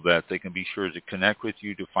 so that they can be sure to connect with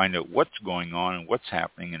you to find out what's going on and what's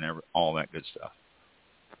happening and all that good stuff.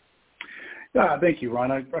 Thank you,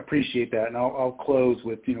 Ron. I appreciate that. And I'll close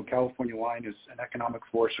with, California wine is an economic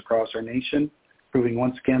force across our nation, proving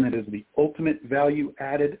once again that it is the ultimate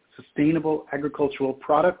value-added, sustainable agricultural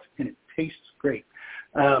product, and it tastes great.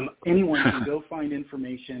 Anyone can go find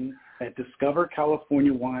information at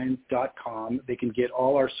discovercaliforniawines.com. They can get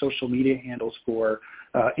all our social media handles for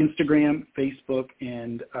Instagram, Facebook,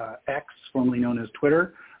 and X, formerly known as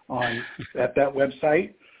Twitter, at that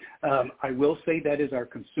website. I will say that is our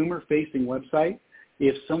consumer-facing website.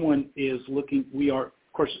 If someone is looking, we are,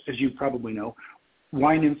 of course, as you probably know,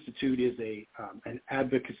 Wine Institute is an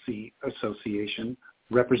advocacy association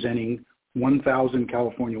representing 1,000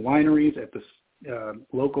 California wineries at the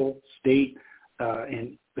local, state,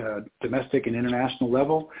 and domestic and international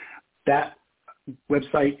level. That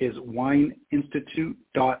website is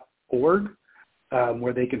wineinstitute.org,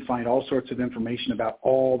 where they can find all sorts of information about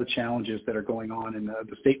all the challenges that are going on in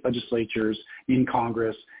the state legislatures, in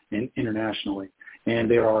Congress, and internationally. And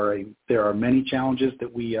there are many challenges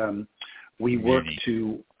that we work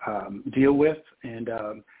to deal with and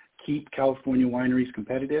keep California wineries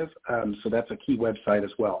competitive. So that's a key website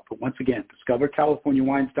as well. But once again,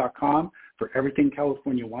 discovercaliforniawines.com for everything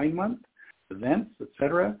California Wine Month, events,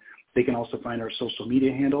 etc. They can also find our social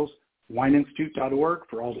media handles, wineinstitute.org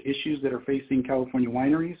for all the issues that are facing California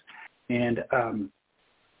wineries, and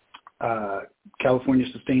California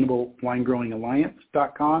Sustainable Wine Growing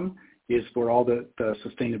Alliance.com is for all the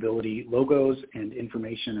sustainability logos and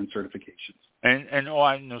information and certifications. And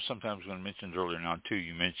I know sometimes when I mentioned earlier now too,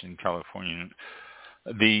 you mentioned California.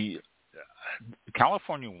 The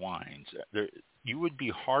California wines, you would be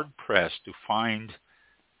hard-pressed to find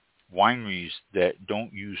wineries that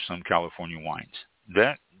don't use some California wines.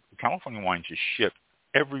 That California wines is shipped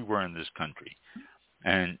everywhere in this country.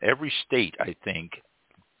 And every state, I think,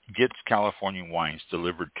 gets California wines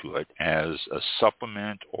delivered to it as a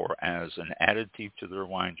supplement or as an additive to their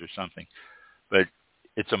wines or something. But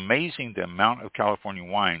it's amazing the amount of California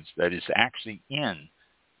wines that is actually in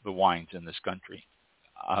the wines in this country.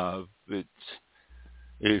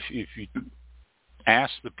 If you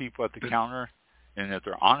ask the people at the counter, and if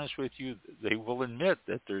they're honest with you, they will admit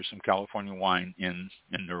that there's some California wine in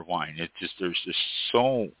their wine. There's just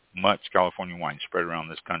so much California wine spread around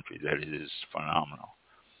this country that it is phenomenal.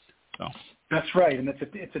 So. That's right, and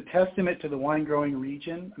it's a testament to the wine growing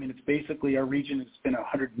region. I mean, it's basically our region has been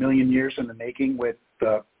 100 million years in the making, with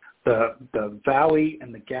the valley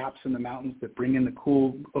and the gaps in the mountains that bring in the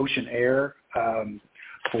cool ocean air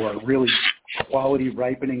for really quality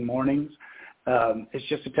ripening mornings. It's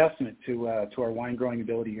just a testament to our wine growing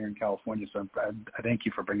ability here in California. So I thank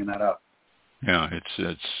you for bringing that up. Yeah,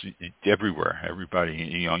 it's everywhere. Everybody,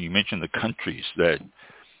 you mentioned the countries that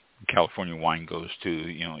California wine goes to.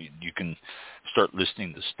 You can start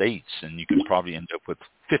listing the states, and you can probably end up with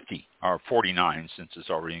 50 or 49, since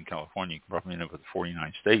it's already in California. You can probably end up with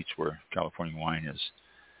 49 states where California wine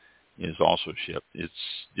is also shipped. It's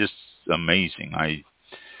just amazing. I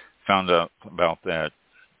found out about that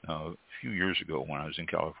a few years ago when I was in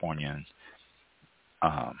California,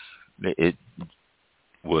 and it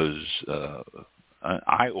was an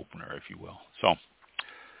eye-opener, if you will. So,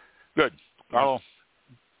 good. Carlo,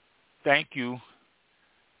 thank you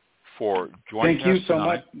for joining us. Thank you so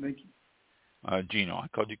much. Thank you. Gino, I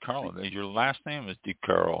called you Carlo. Your last name is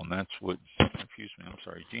DiCaro, and that's what confused me. I'm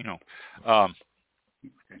sorry, Gino.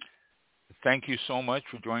 Thank you so much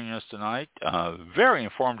for joining us tonight. Very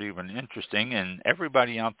informative and interesting. And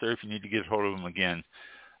everybody out there, if you need to get a hold of them again,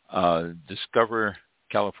 Discover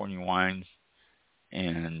California Wine,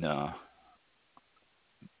 and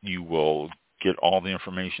you will get all the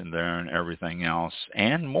information there and everything else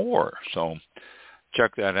and more. So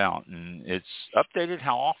check that out. And it's updated.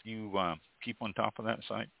 How often you keep on top of that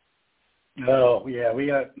site? Oh, yeah, we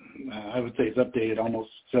got, I would say it's updated almost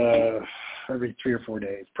every 3 or 4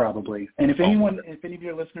 days, probably. And if any of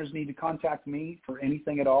your listeners need to contact me for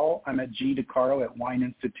anything at all, I'm at DiCaro at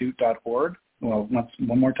wineinstitute.org. Well,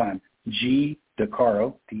 one more time,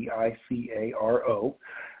 DiCaro, DICARO,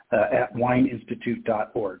 at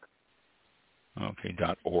wineinstitute.org. Okay,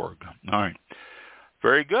 .org. All right.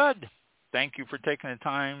 Very good. Thank you for taking the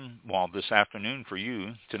time, this afternoon for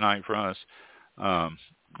you, tonight for us.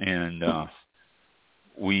 And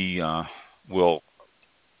we will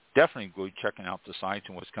definitely go checking out the sites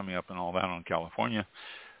and what's coming up and all that on California.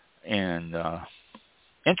 And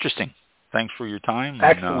interesting. Thanks for your time.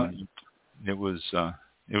 Excellent. And, it was a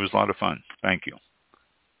lot of fun. Thank you.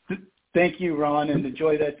 Thank you, Ron, and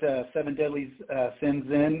enjoy that Seven Deadly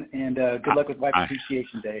Sins in, and good luck with Wife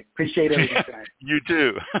Appreciation Day. Appreciate everything tonight. You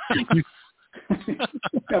too.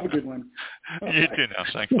 Have a good one. You too now.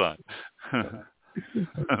 Thanks a lot.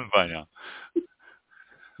 Bye now.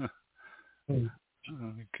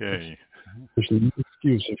 Okay. There's no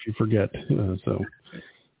excuse if you forget. So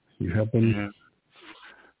you have been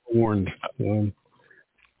warned.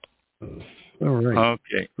 All right.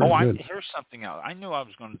 Okay. Here's something else. I knew I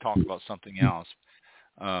was going to talk about something else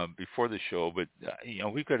before the show, but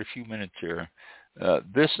we've got a few minutes here.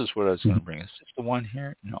 This is what I was going to bring. Is this the one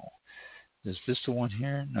here? No. Is this the one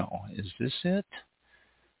here? No. Is this it?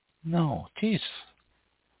 No. Jeez.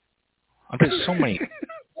 I've got so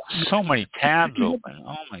many tabs open.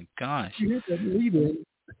 Oh my gosh.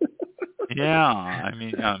 Yeah. I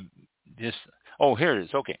mean, here it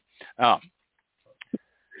is. Okay.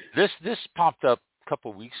 This popped up a couple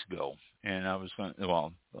of weeks ago, and I was going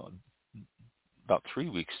about 3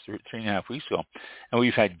 weeks, 3.5 weeks ago, and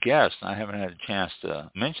we've had guests. I haven't had a chance to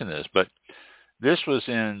mention this, but this was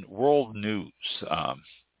in World News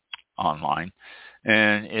online,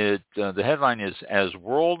 and the headline is, "As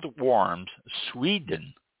World Warms,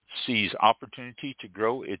 Sweden Sees Opportunity to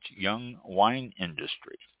Grow Its Young Wine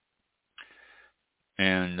Industry."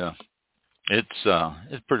 And it's a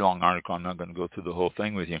pretty long article. I'm not going to go through the whole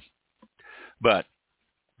thing with you. But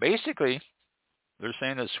basically, they're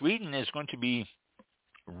saying that Sweden is going to be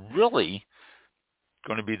really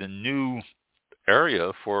going to be the new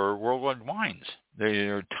area for worldwide wines.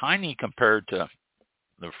 They're tiny compared to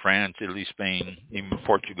the France, Italy, Spain, even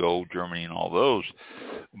Portugal, Germany, and all those.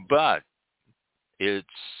 But it's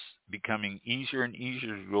becoming easier and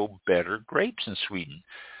easier to grow better grapes in Sweden.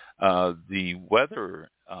 The weather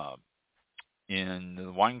in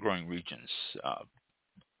the wine growing regions,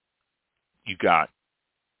 you got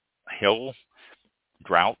hail,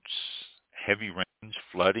 droughts, heavy rains,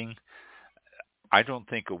 flooding. I don't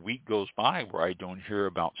think a week goes by where I don't hear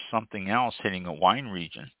about something else hitting a wine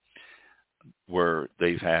region where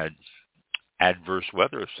they've had adverse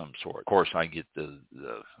weather of some sort. Of course, I get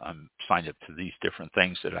I'm signed up to these different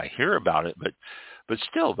things that I hear about it, but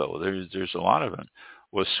still, though, there's a lot of it.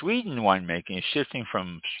 Well, Sweden winemaking is shifting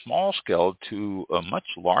from small scale to a much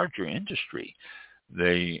larger industry.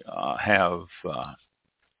 They have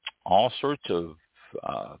all sorts of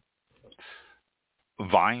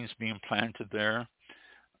vines being planted there.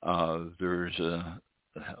 There's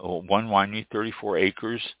one winery, 34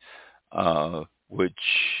 acres, which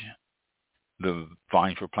the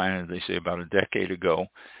vines were planted, they say, about a decade ago,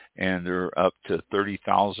 and they're up to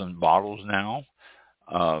 30,000 bottles now.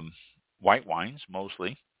 White wines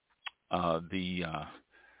mostly. Let's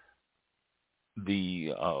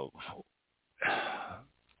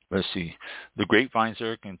see, the grapevines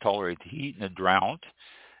there can tolerate the heat and the drought,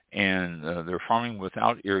 and they're farming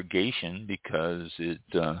without irrigation because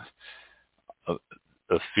a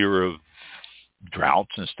fear of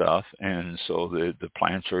droughts and stuff, and so the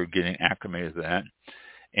plants are getting acclimated to that.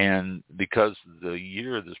 And because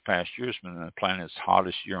this past year has been the planet's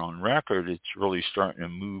hottest year on record, it's really starting to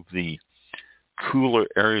move the cooler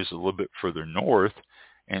areas a little bit further north,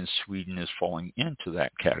 and Sweden is falling into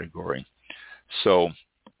that category. So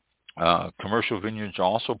commercial vineyards are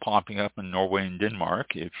also popping up in Norway and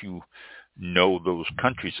Denmark. If you know those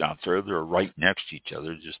countries out there, they're right next to each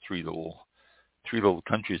other, just three little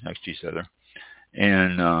countries next to each other.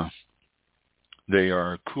 And they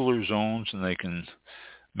are cooler zones, and they can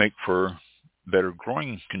make for better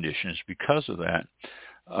growing conditions because of that.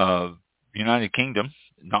 United Kingdom,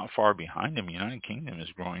 not far behind them, United Kingdom is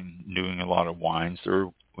doing a lot of wines. Their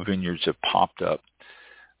vineyards have popped up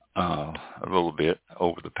a little bit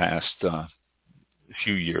over the past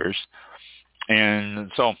few years.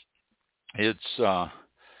 And so it's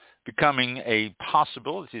becoming a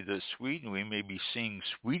possibility that Sweden, we may be seeing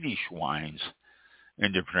Swedish wines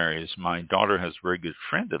in different areas. My daughter has a very good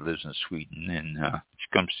friend that lives in Sweden, and she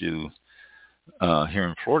comes to here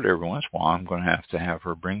in Florida every once in a while. I'm going to have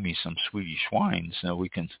her bring me some Swedish wines so we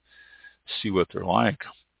can see what they're like.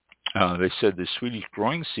 They said the Swedish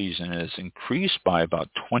growing season has increased by about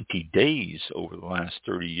 20 days over the last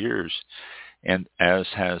 30 years, and as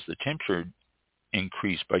has the temperature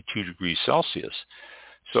increased by 2 degrees Celsius.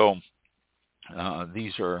 So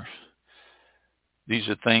these are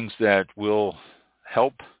things that will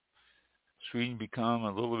help Sweden become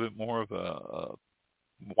a little bit more of a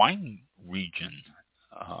wine region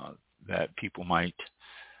that people might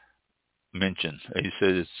mention. They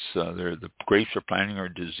said the grapes they're planting are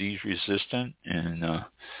disease resistant, and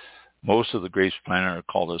most of the grapes planted are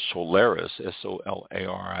called as Solaris,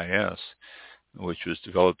 Solaris, which was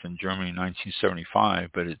developed in Germany in 1975,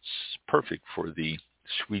 but it's perfect for the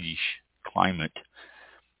Swedish climate.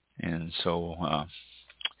 And so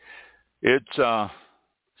it's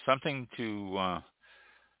something to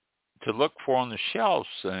look for on the shelves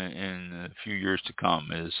in a few years to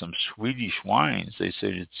come is some Swedish wines. They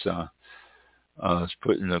said it's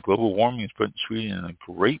putting the global warming is putting Sweden in a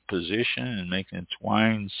great position and making its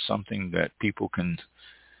wines something that people can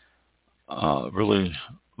really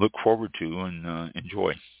look forward to and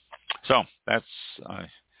enjoy. So that's I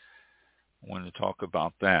wanted to talk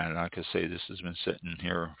about that. Like I say, this has been sitting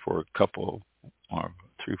here for a couple,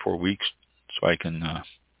 3-4 weeks, so I can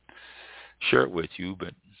share it with you.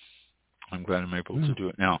 But I'm glad I'm able to do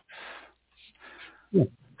it now. Yeah.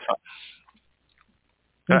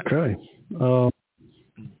 Okay.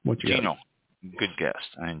 What you Gino, got? good guest.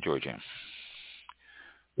 I enjoyed you.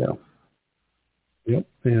 Yeah. Yep.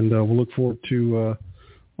 And we'll look forward to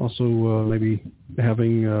also maybe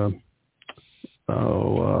having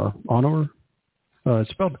Honor. It's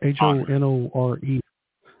spelled Honore.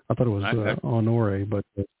 I thought it was Honore, but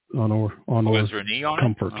Honor. Oh, is there an E on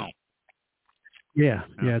Comfort. it? Oh. Yeah,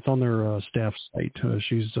 it's on their staff site.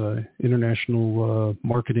 She's International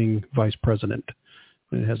Marketing Vice President.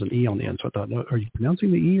 It has an E on the end, so I thought, are you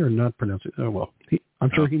pronouncing the E or not pronouncing it? Oh, well,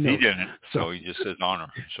 I'm sure he knows. He didn't, so he just says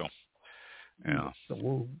Honor. So, yeah. So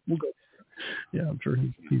we'll go. Yeah, I'm sure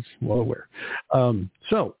he's well aware.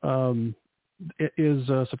 It is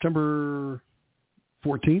September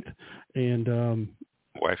 14th, and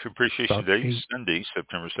Wife Appreciation Day, Sunday,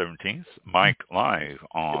 September 17th. Mike live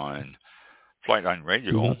on Flightline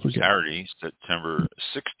Radio, Saturday, September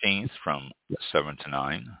 16th from 7 to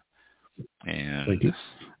 9. And thank you.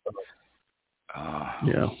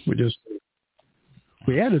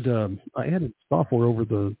 We added I added software over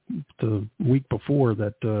the week before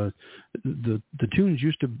that the tunes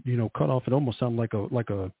used to cut off. It almost sounded like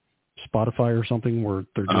a Spotify or something where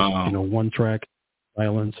they're just one track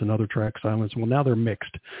silence, another track silence. Well, now they're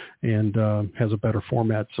mixed and has a better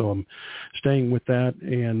format. So I'm staying with that,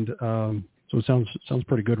 and so it sounds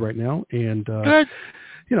pretty good right now. And good.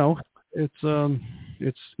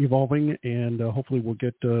 It's evolving, and hopefully we'll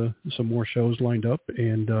get some more shows lined up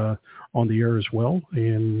and on the air as well,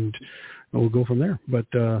 and we'll go from there. But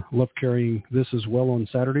love carrying this as well on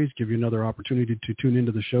Saturdays. Give you another opportunity to tune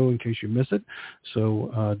into the show in case you miss it.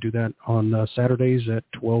 So do that on Saturdays at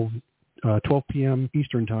 12 p.m.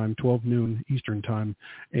 Eastern Time, 12 noon Eastern Time,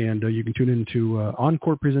 and you can tune into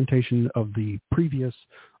encore presentation of the previous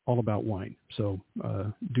All About Wine. So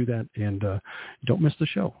do that, and don't miss the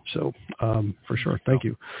show. So for sure, thank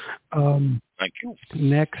you. Thank you.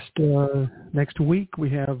 Next week we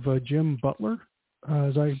have Jim Butler.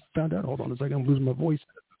 As I found out, hold on a second, I'm losing my voice.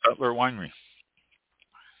 Butler Winery.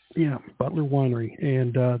 Yeah, Butler Winery,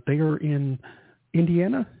 and they are in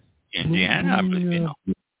Indiana. Indiana, I believe.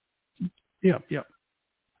 Yeah.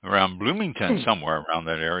 Around Bloomington, somewhere around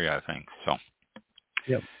that area, I think. So.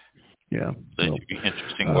 Yep. Yeah. So it should be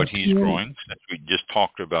interesting what he's growing, since we just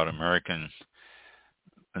talked about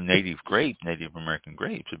Native American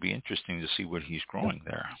grapes. It'd be interesting to see what he's growing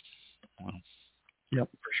there. Well, yep,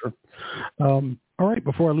 for sure. All right,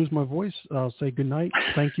 before I lose my voice, I'll say good night.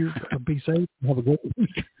 Thank you. Be safe. Have a good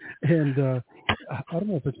week. And I don't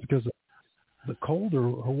know if it's because of the cold or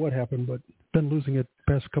what happened, but been losing it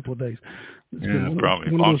the past couple of days. Probably.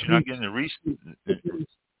 As long as you're not getting the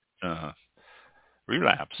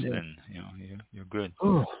relapse, then you're good.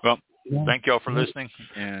 Oh, well, thank y'all for listening,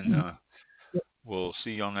 and we'll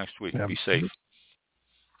see y'all next week. Be safe.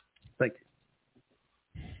 Thank you.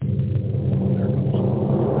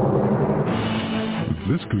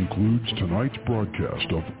 This concludes tonight's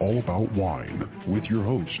broadcast of All About Wine with your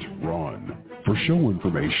host, Ron. For show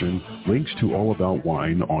information, links to All About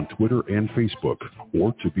Wine on Twitter and Facebook,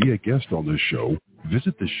 or to be a guest on this show,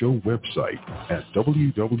 visit the show website at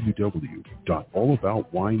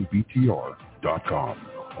www.allaboutwinebtr.com.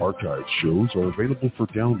 Archived shows are available for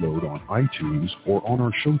download on iTunes or on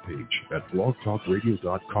our show page at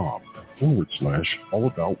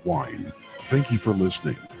blogtalkradio.com/allaboutwine. Thank you for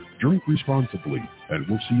listening. Drink responsibly, and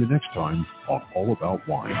we'll see you next time on All About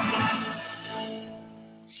Wine.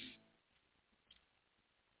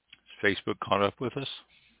 Facebook caught up with us?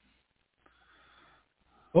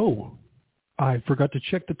 Oh, I forgot to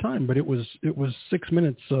check the time, but it was 6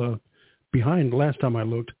 minutes behind last time I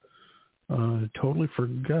looked. Totally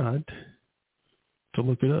forgot to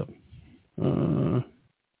look it up.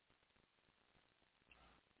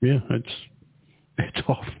 Yeah, it's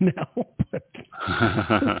off now. But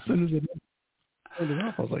as soon as it turned it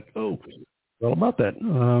off, I was like, "Oh, all about that."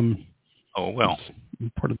 Oh well.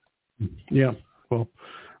 Part of. Yeah. Well,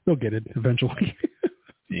 they'll get it eventually.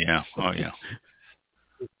 Yeah. Oh, yeah.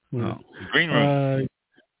 Well, Green room.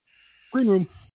 Green room.